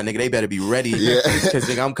to God, nigga, they better be ready because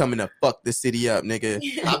nigga, I'm coming to fuck this city up, nigga.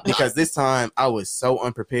 Because this time I was so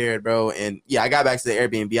unprepared, bro. And yeah, I got back to the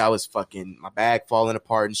Airbnb, I was fucking my bag falling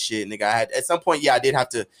apart and shit, nigga. I had at some point, I did have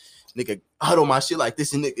to, nigga, huddle my shit like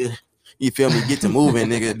this and nigga. You feel me? Get to moving,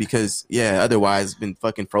 nigga, because otherwise it's been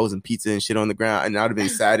fucking frozen pizza and shit on the ground, and I'd have been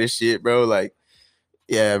sad as shit, bro. Like,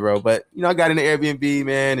 yeah, bro. But you know, I got in the Airbnb,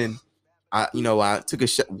 man, and I took a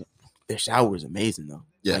shower. Their shower was amazing, though.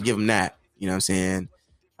 Yeah, I give them that. You know what I'm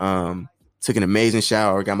saying? Took an amazing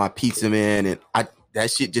shower, got my pizza, man, and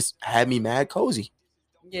that shit just had me mad cozy.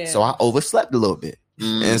 Yeah. So I overslept a little bit,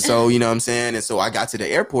 and so you know what I'm saying, and so I got to the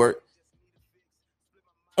airport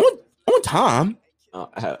on time.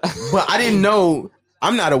 But I didn't know.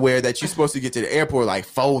 I'm not aware that you're supposed to get to the airport like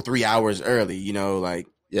 3 hours early. You know, like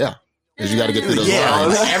because you got to get through those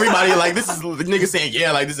lines. Everybody like this is the nigga saying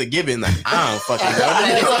like this is a given. Like I don't fucking know.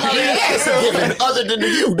 It's a given other than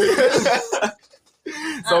you.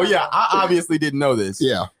 So yeah, I obviously didn't know this.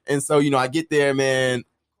 Yeah, and so you know I get there, man,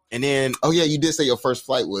 and then you did say your first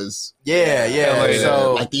flight was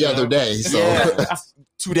so like the other day. So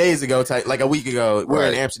 2 days ago, like a week ago, we're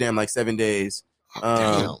in Amsterdam like 7 days.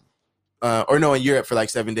 Or no, in Europe for like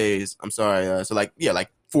 7 days. I'm sorry. So like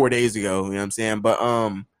 4 days ago. You know what I'm saying? But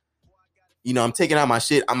you know, I'm taking out my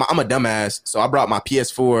shit. I'm a dumbass, so I brought my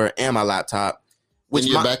PS4 and my laptop. In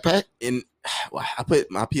your backpack? I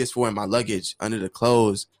put my PS4 in my luggage under the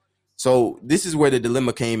clothes. So this is where the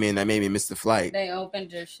dilemma came in that made me miss the flight. They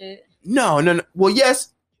opened your shit? No. Well,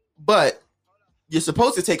 yes, but you're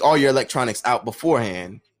supposed to take all your electronics out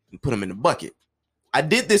beforehand and put them in the bucket. I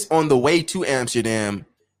did this on the way to Amsterdam.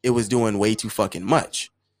 It was doing way too fucking much.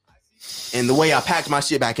 And the way I packed my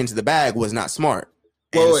shit back into the bag was not smart.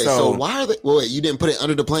 Wait, so why are they... Wait, you didn't put it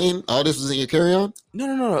under the plane? All this was in your carry-on?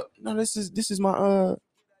 No. This is my...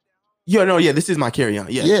 Yeah, this is my carry-on.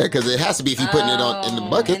 Yeah, because it has to be if you're putting it on in the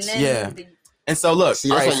buckets. And so look, see,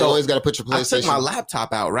 that's why you always got to put your PlayStation. I took my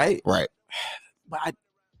laptop out, right? Right. But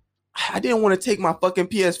I didn't want to take my fucking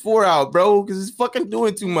PS4 out, bro, because it's fucking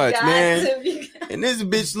doing too much, man. And this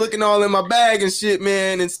bitch looking all in my bag and shit,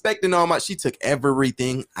 man, inspecting all my. She took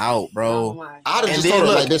everything out, bro. I'd have just told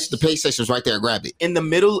her like this. The PlayStation's right there. Grab it. In the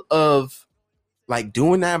middle of like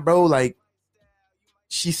doing that, bro, like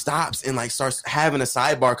she stops and like starts having a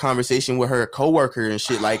sidebar conversation with her coworker and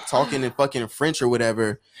shit, like talking in fucking French or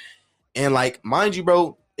whatever. And like, mind you,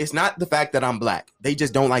 bro, it's not the fact that I'm black. They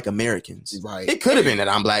just don't like Americans. Right. It could have been that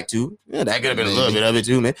I'm black too. Yeah, that could have been a little bit of it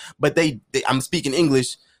too, man. But they I'm speaking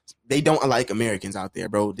English. They don't like Americans out there,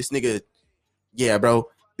 bro. This nigga, yeah, bro.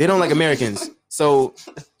 They don't like Americans. So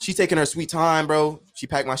she taking her sweet time, bro. She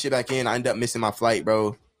packed my shit back in. I ended up missing my flight,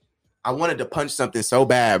 bro. I wanted to punch something so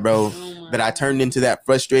bad, bro, that I turned into that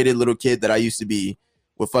frustrated little kid that I used to be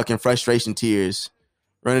with fucking frustration tears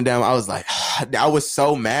running down. I was like, I was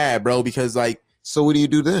so mad, bro, because like. So what do you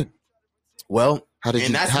do then? Well,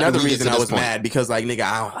 that's another reason I was mad because like, nigga,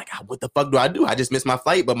 I was like, what the fuck do? I just missed my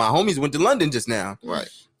flight, but my homies went to London just now. Right.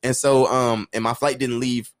 And so, and my flight didn't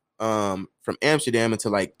leave from Amsterdam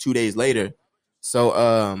until like 2 days later. So,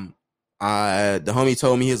 the homie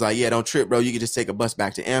told me, he was like, yeah, don't trip, bro. You can just take a bus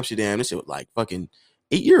back to Amsterdam. This shit was like fucking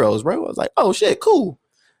 €8, bro. I was like, oh shit, cool.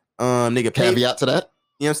 Nigga, caveat to that.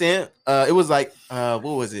 You know what I'm saying? It was like, what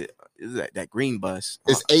was it? Is that green bus?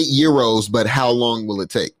 It's €8, but how long will it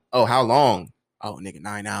take? Oh, how long? Oh, nigga,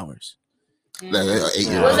 9 hours. Was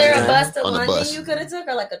there a bus to London you could have took,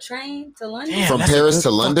 or like a train to London? Damn, from Paris to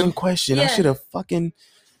London? Question. Yeah. I should have fucking.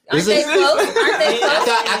 Aren't they close?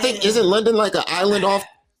 I think isn't London like an island off,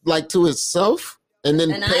 like to itself, and then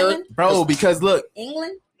Paris, island? Bro? Because look,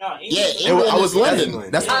 England. No, England. Yeah, I was London.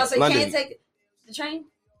 That's so London. you can't take the train.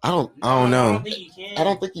 I don't know. I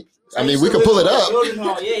don't think you can. I mean, we can pull it up.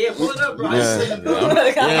 Yeah, pull it up, bro.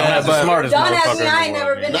 Yeah, but smartest don't ask me. I ain't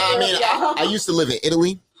never been. No, I mean, I used to live in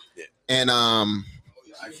Italy, and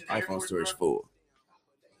iPhone storage full.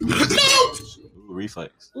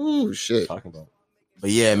 Reflex. Ooh, shit. Talking about.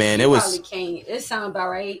 But yeah, man, it was. Probably can't. It sounds about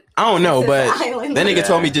right. I don't know, but that nigga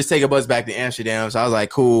told me just take a bus back to Amsterdam, so I was like,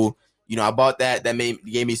 cool. You know, I bought that. That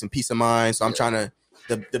gave me some peace of mind. So I'm trying to.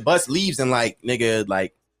 The bus leaves in like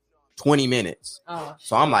 20 minutes. Oh.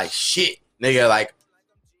 So I'm like, shit, nigga, like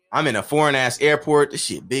I'm in a foreign ass airport. This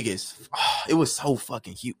shit big as it was so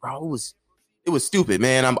fucking cute, bro. It was stupid,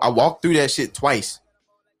 man. I walked through that shit twice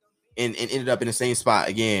and ended up in the same spot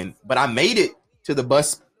again. But I made it to the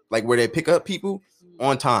bus, like where they pick up people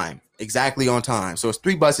on time, exactly on time. So it's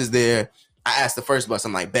 3 buses there. I asked the first bus,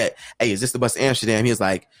 I'm like, bet, hey, is this the bus to Amsterdam? He was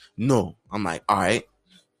like, no. I'm like, all right,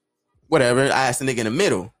 whatever. I asked the nigga in the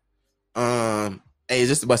middle, hey, is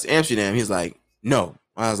this the bus to Amsterdam? He's like, no.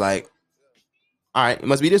 I was like, all right, it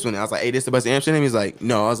must be this one. I was like, hey, this the bus to Amsterdam? He's like,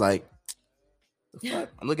 no. I was like, the fuck?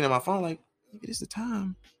 I'm looking at my phone like, nigga, this the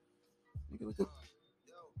time.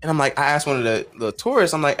 And I'm like, I asked one of the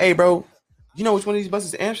tourists, I'm like, hey, bro, you know which one of these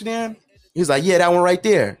buses to Amsterdam? He was like, yeah, that one right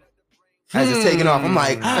there. As it's taking off, I'm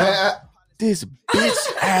like, this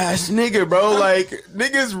bitch ass nigga, bro. Like,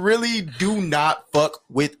 niggas really do not fuck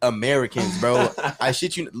with Americans, bro. I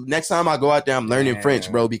shit you. Next time I go out there, I'm learning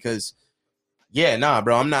French, bro, because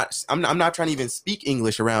bro, I'm not trying to even speak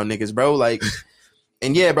English around niggas, bro. Like,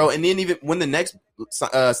 and yeah, bro. And then even when the next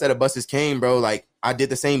set of buses came, bro, like I did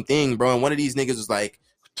the same thing, bro. And one of these niggas was like,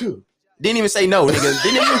 didn't even say no, nigga.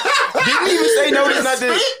 Didn't even say no.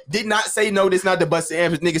 Did not say no. This not the bus to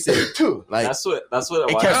Amsterdam. Nigga said two. Like that's what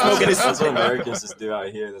Americans just do out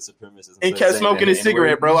here. That's supremacists. And kept smoking his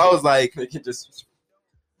cigarette, bro. I was like, they can just,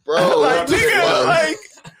 bro, like, nigga, like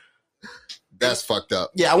that's fucked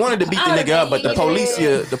up. Yeah, I wanted to beat the nigga up, but the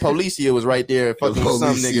policia was right there fucking with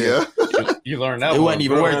some nigga. You learned that. It wasn't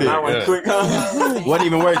even worth it. Wasn't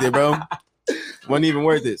even worth it, bro. Wasn't even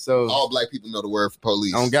worth it. So all black people know the word for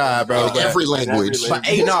police. On God, bro. In every language. But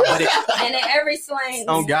and in every slang.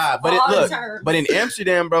 On God. But in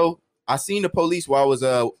Amsterdam, bro, I seen the police while I was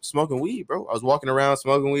smoking weed, bro. I was walking around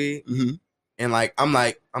smoking weed, and like I'm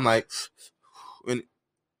like, and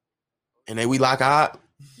then we lock out,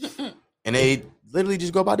 and they literally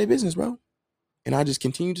just go about their business, bro. And I just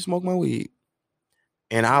continue to smoke my weed,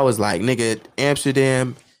 and I was like, nigga,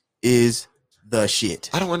 Amsterdam is the shit.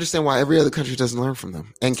 I don't understand why every other country doesn't learn from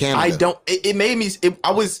them. And Canada. I don't. It made me.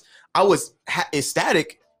 I was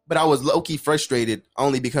ecstatic, but I was low key frustrated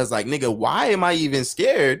only because, like, nigga, why am I even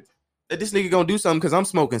scared that this nigga gonna do something? Because I'm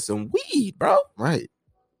smoking some weed, bro. Right.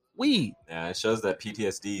 Weed. Yeah, it shows that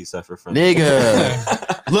PTSD you suffer from.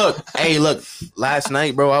 Nigga, look. Last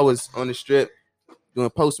night, bro, I was on the strip doing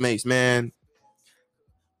Postmates, man.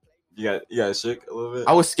 You got shook a little bit.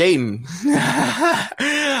 I was skating.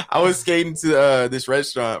 I was skating to this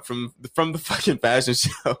restaurant from the fucking fashion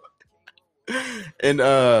show, and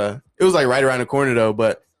it was like right around the corner though.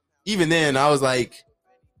 But even then, I was like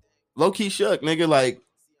low key shook, nigga. Like,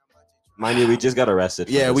 mind you, we just got arrested.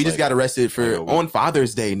 Yeah, we just got arrested for on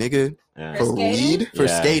Father's Day, nigga. Yeah. For weed? For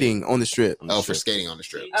skating on the strip. For skating on the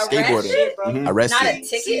strip. Skateboarding. Arrested. Not a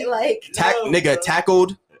ticket, like nigga,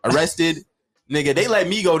 tackled, arrested. Nigga, they let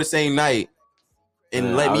me go the same night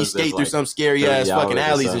and let me skate through some scary ass fucking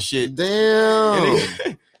alleys and shit.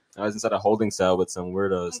 Damn. I was inside a holding cell with some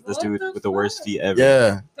weirdos. This dude with the worst feet ever.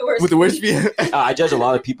 Yeah. With the worst feet. I judge a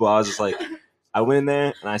lot of people. I was just like, I went in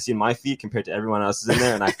there and I see my feet compared to everyone else's in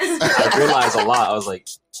there, and I realized a lot. I was like,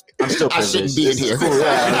 I'm still privileged. I shouldn't be in here. Cool.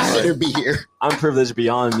 Yeah, I shouldn't be here. I'm privileged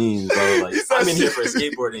beyond means, bro. Like, I'm in here for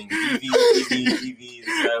skateboarding. DV.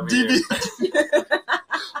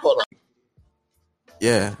 Hold on.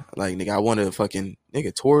 Yeah, like nigga, I want to fucking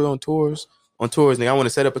tours, nigga. I want to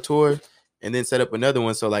set up a tour and then set up another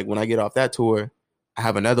one. So like when I get off that tour, I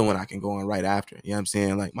have another one I can go on right after. You know what I'm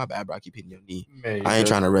saying? Like, my bad, bro. I keep hitting your knee. Man, I ain't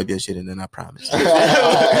trying to rub your shit in, then I promise.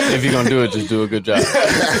 If you're gonna do it, just do a good job.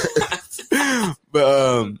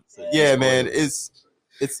 But yeah, man, it's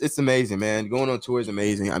amazing, man. Going on tour is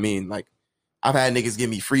amazing. I mean, like, I've had niggas give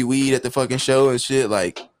me free weed at the fucking show and shit.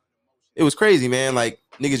 Like, it was crazy, man. Like,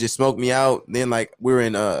 niggas just smoked me out. Then, like, we were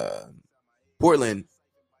in Portland.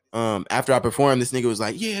 After I performed, this nigga was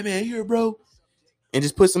like, "Yeah, man, here, bro." And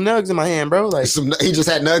just put some nugs in my hand, bro. Like, he just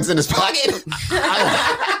had nugs in his pocket.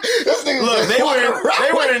 Look, they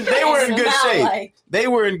were in good shape. Like, they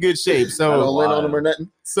were in good shape. So no lint on them or nothing.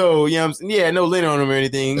 So you know what I'm saying? Yeah, no lint on them or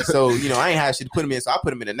anything. So you know, I ain't had shit to put them in, so I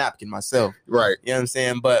put them in a napkin myself. Right. You know what I'm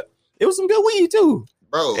saying? But it was some good weed too,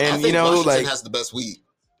 bro. And I think you know, Washington like, has the best weed.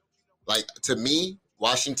 Like, to me,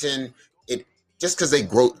 Washington, just because they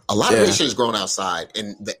grow, a lot of this shit is grown outside,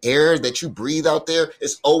 and the air that you breathe out there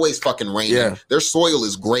is always fucking raining. Yeah. Their soil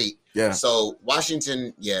is great. Yeah. So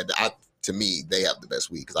Washington, to me, they have the best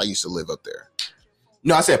weed because I used to live up there.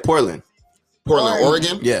 No, I said Portland,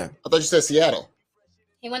 Oregon. Yeah. I thought you said Seattle.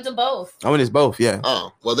 He went to both. I went to both. Yeah.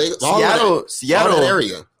 Oh well, Seattle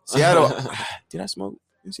area. Seattle. Did I smoke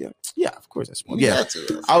in Seattle? Yeah, of course I smoked. Yeah.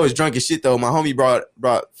 I was drunk as shit though. My homie brought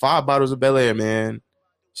 5 bottles of Bel Air, man.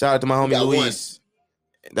 Shout out to my homie Luis.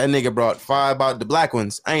 That nigga brought 5 bottles, the black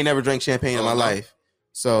ones. I ain't never drank champagne in my life.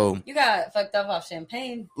 So you got fucked up off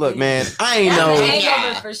champagne. Look, man, I ain't know.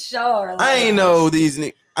 Hangover for sure. Like, I ain't know these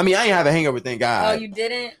niggas. I mean, I ain't have a hangover, thank God. Oh, you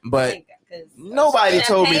didn't? But nobody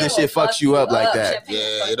told me this shit fucks you up like that.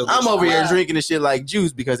 Yeah, I'm over here drinking this shit like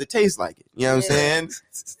juice because it tastes like it. You know what I'm saying?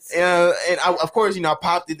 And I, of course, you know, I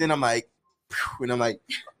popped it. Then I'm like, and I'm like,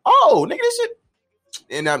 oh, nigga, this shit.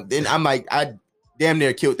 And I'm like, I damn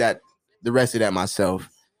near killed the rest of that myself.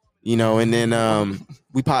 You know, and then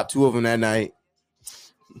we popped 2 of them that night.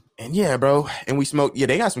 And yeah, bro. And we smoked. Yeah,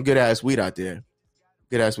 they got some good ass weed out there.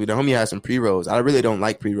 Good ass weed. The homie had some pre-rolls. I really don't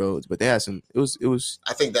like pre-rolls, but they had some. It was.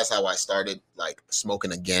 I think that's how I started like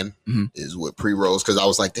smoking again, is with pre-rolls, because I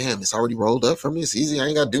was like, damn, it's already rolled up for me. It's easy. I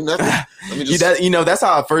ain't got to do nothing. Let me just... that's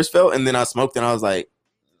how I first felt. And then I smoked and I was like,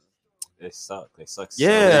 They suck.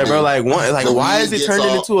 Yeah, bro. Like, why is it turned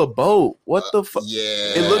into a boat? What the fuck?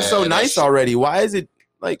 Yeah. It looks so nice already. Why is it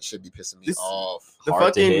like? It should be pissing me off. The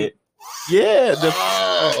fucking. Yeah, the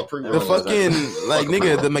fucking like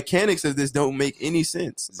nigga, the mechanics of this don't make any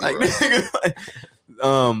sense. Like, it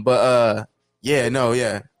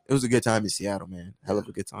was a good time in Seattle, man. Hell of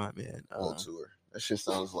a good time, man. Tour. That shit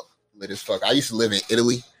sounds lit as fuck. I used to live in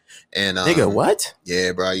Italy, and nigga, what?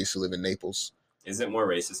 Yeah, bro. I used to live in Naples. Is it more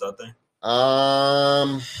racist out there?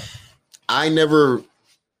 I never,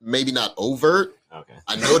 maybe not overt. Okay.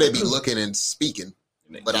 I know they be looking and speaking,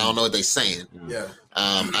 but I don't know what they saying. Yeah.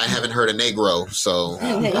 I haven't heard a Negro, so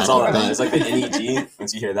that's all that matters. It's like the NEG.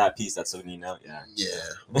 Once you hear that piece, that's when you know. Yeah. Yeah.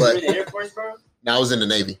 But in the Air Force, bro? I was in the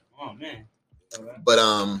Navy. Oh man. But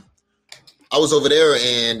I was over there,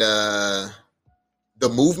 and the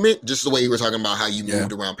movement, just the way you were talking about how you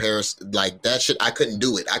moved around Paris, like that shit, I couldn't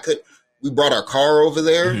do it. We brought our car over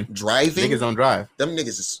there, driving. Niggas don't drive. Them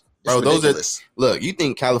niggas is bro. Ridiculous. Those are look. You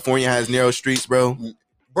think California has narrow streets, bro?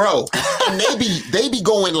 Bro, and they be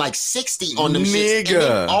going like 60 on them shits. And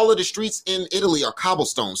then all of the streets in Italy are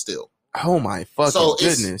cobblestone still. Oh my fucking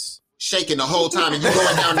goodness! Shaking the whole time, and you're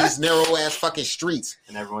going down these narrow ass fucking streets,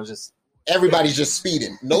 and everybody's just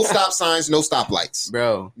speeding. No stop signs, no stoplights,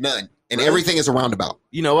 bro. None, and everything is a roundabout.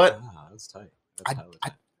 You know what? That's tight.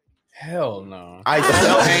 Hell no. In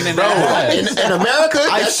America,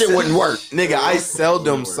 that shit wouldn't work. Nigga, I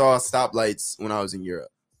seldom saw stoplights when I was in Europe.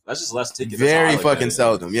 That's just less tickets. Very fucking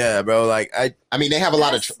seldom. Yeah, bro. Like I mean, they have a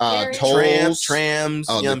lot of tolls, trams.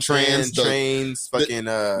 Oh, the trams, trains. Fucking.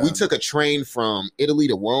 We took a train from Italy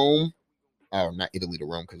to Rome. Oh, not Italy to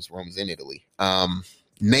Rome because Rome's in Italy.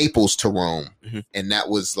 Naples to Rome, and that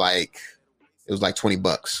was like it was like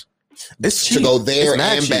 $20. It's to go there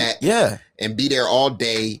and cheap. back, yeah, and be there all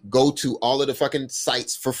day. Go to all of the fucking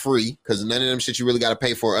sites for free because none of them shit you really got to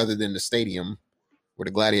pay for other than the stadium where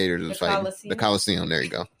the gladiators was fighting. Coliseum. The Coliseum. There you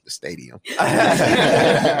go. The stadium.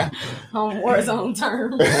 On Warzone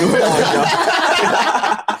term.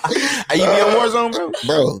 Are you be on Warzone, bro?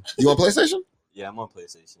 Bro, you on PlayStation? Yeah, I'm on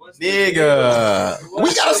PlayStation. Nigga,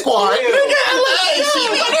 we got a squad. Hey, she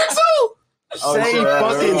was on there too. Say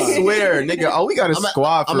fucking swear, nigga. Oh, we got a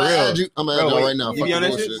squad for real. I'm gonna add you right now. You be on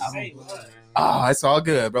that shit? Oh, it's all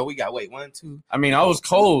good, bro. We got 1, 2. I mean, I was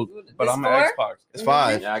cold, but I'm an Xbox. It's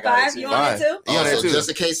 5. Yeah, I got 5. You on it too? So just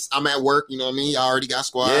in case I'm at work, you know what I mean? Y'all already got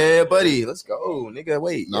squad. Yeah, buddy. Let's go, nigga.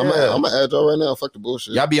 Wait. No, I'm gonna add y'all right now. Fuck the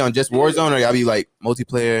bullshit. Y'all be on just Warzone or y'all be like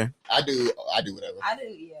multiplayer? I do whatever.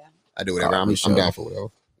 I do whatever. I'm down for whatever.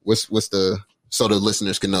 What's the so the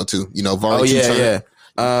listeners can know too? You know, Varley Two-Turn.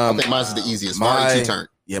 I think mine's the easiest. Varley Two-Turn.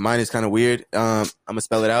 Yeah, mine is kind of weird. I'm gonna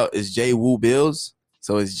spell it out. It's J Woo Bills.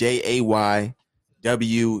 So it's JAYWUUBILLS.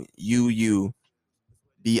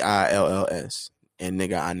 And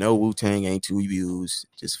nigga, I know Wu-Tang ain't 2 U's.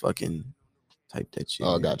 Just fucking type that shit.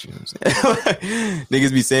 Oh, got you.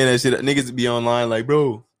 Niggas be saying that shit. Niggas be online like,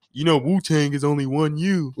 bro, you know Wu-Tang is only 1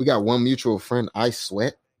 U. We got one mutual friend, I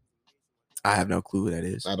Sweat. I have no clue who that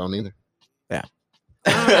is. I don't either. Yeah.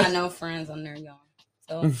 I don't have no friends on there, y'all.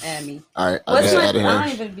 So add me. All right. I don't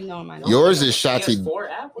even be knowing my name. Yours is Shati.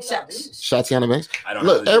 Shatiana Banks.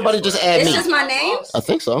 Look, everybody just add me. It's just my name? I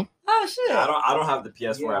think so. Oh shit! Yeah, I don't have the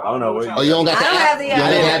PS4 app. I don't know where. Oh, you don't got the app? I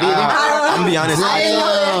don't have the app. I'm gonna be honest.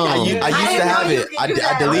 I used to have it. I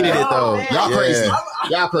deleted it though. Y'all crazy.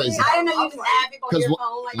 Y'all crazy. I didn't know you just add people on your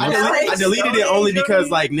phone. Like I deleted it only because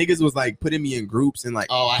like niggas was like putting me in groups and like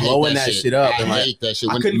blowing that shit up. And like I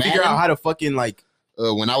couldn't figure out how to fucking like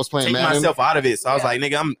when I was playing take Madden, myself out of it. So I was like,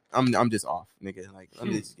 nigga, I'm just off, nigga. Like let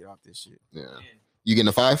me just get off this shit. Yeah. You getting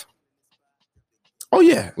a 5? Oh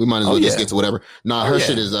yeah, we might as well just get to whatever. Nah, her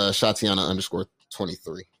shit is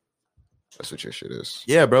Shatiana_23. That's what your shit is.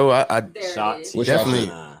 Yeah, bro. I definitely.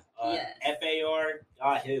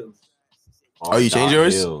 FAR Hills. Oh, you changed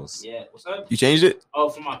yours? Yeah. What's up? You changed it? Oh,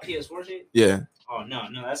 for my PS4 shit? Yeah. Oh no,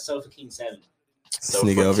 that's Sofa King 7. This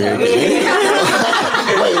nigga over here.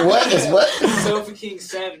 Wait, what is what? Sofa King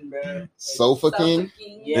 7, bro. Sofa King?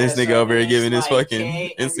 Yeah, this nigga over here giving his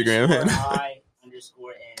fucking Instagram.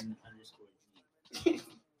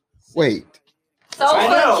 Wait.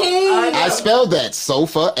 Sofa King. I spelled that.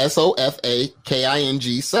 Sofa,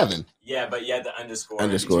 SOFAKING 7. Yeah, but you had the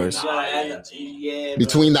underscores.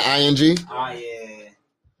 Between the ING? Oh, yeah.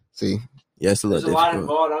 See? Yeah, it's a little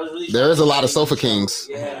difficult. There is a lot of Sofa Kings.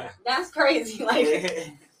 Yeah. That's crazy.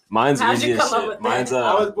 Like, mine's easy as shit.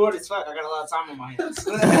 I was bored as fuck. I got a lot of time on my hands.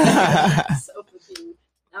 Sofa King.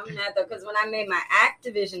 I'm mad though, because when I made my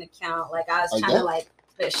Activision account, like I was trying to like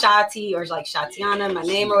put Shati or like Shatiana, my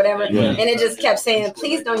name or whatever, and it just kept saying,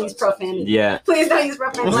 "Please don't use profanity." Yeah. Please don't use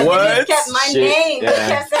profanity. Like it just kept my name, but it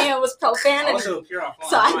kept saying it was profanity, so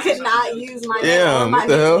I could not use my name. Damn, what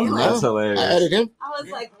the hell? That's hilarious. I added him. I was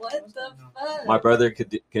like, "What the fuck?" My brother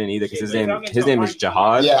couldn't either because his name is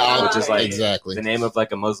Jihad, which is like exactly the name of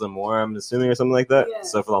like a Muslim war, I'm assuming, or something like that. Yeah.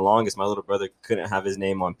 So for the longest, my little brother couldn't have his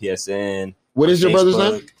name on PSN. What is your brother's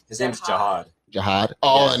name? His name is Jihad. Jihad.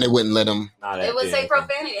 Oh, and they wouldn't let him. It would say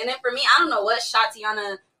profanity, and then for me, I don't know what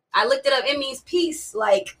Shatiana. I looked it up. It means peace.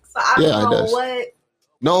 Like, so I don't know what.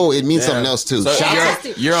 No, it means something else too. So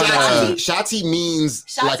you're on Shati means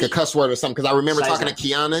like a cuss word or something. Because I remember talking to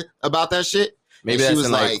Kiana about that shit. Maybe that's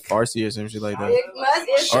in like Farsi or some shit like that.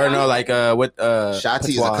 Or no, like what Shati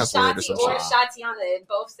is a cuss word or something. Or Shatiana. It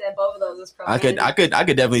both said both of those is profanity. I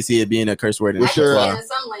could definitely see it being a curse word.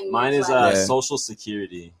 Mine is Social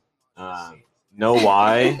Security. No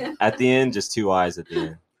Y at the end, just 2 I's at the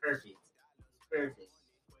end. Perfect.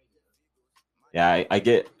 Yeah, I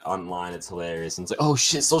get online. It's hilarious. And it's like, oh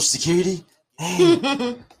shit, Social Security.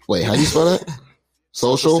 Hey. Wait, how do you spell that?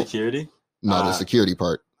 Social Security. No, the security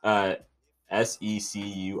part.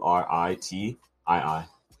 SECURITII.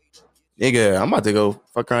 Nigga, I'm about to go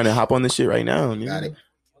fuck around and hop on this shit right now. Got it.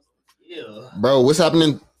 Bro, what's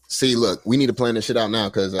happening? See, look, we need to plan this shit out now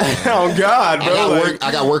because oh god, bro,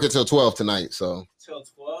 I got work until 12 tonight. So till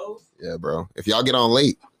 12. Yeah, bro. If y'all get on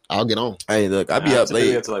late, I'll get on. Hey, look, I'll be up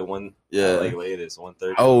late. Up to like 1. Yeah, like latest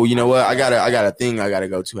 1:30. Oh, you know what? I got a thing I gotta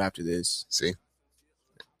go to after this. See,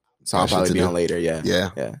 so I'll probably be on later. Yeah.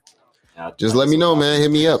 I just let me know, man.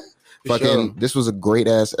 Hit me up. This was a great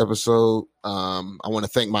ass episode. I want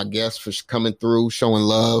to thank my guests for coming through, showing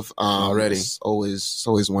love. Already, it's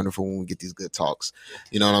always wonderful when we get these good talks.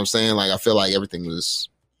 You know what I'm saying? Like, I feel like everything was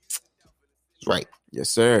right. Yes,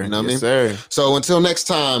 sir. You know what I mean? Sir. So until next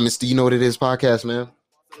time, it's the You Know What It Is podcast, man.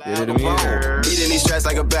 Eating these tracks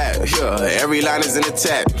like a bat. Every line is in the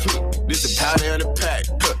tap. This the powder in the pack.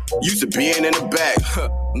 Used to being in the back.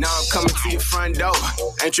 Now I'm coming to your front door.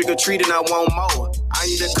 Ain't trick-or-treating, I want more. I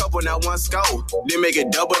need a couple, not one score. Then make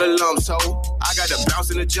it double the lumps, ho. I got the bounce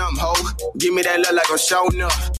and the jump, ho. Give me that look like I'm showing up.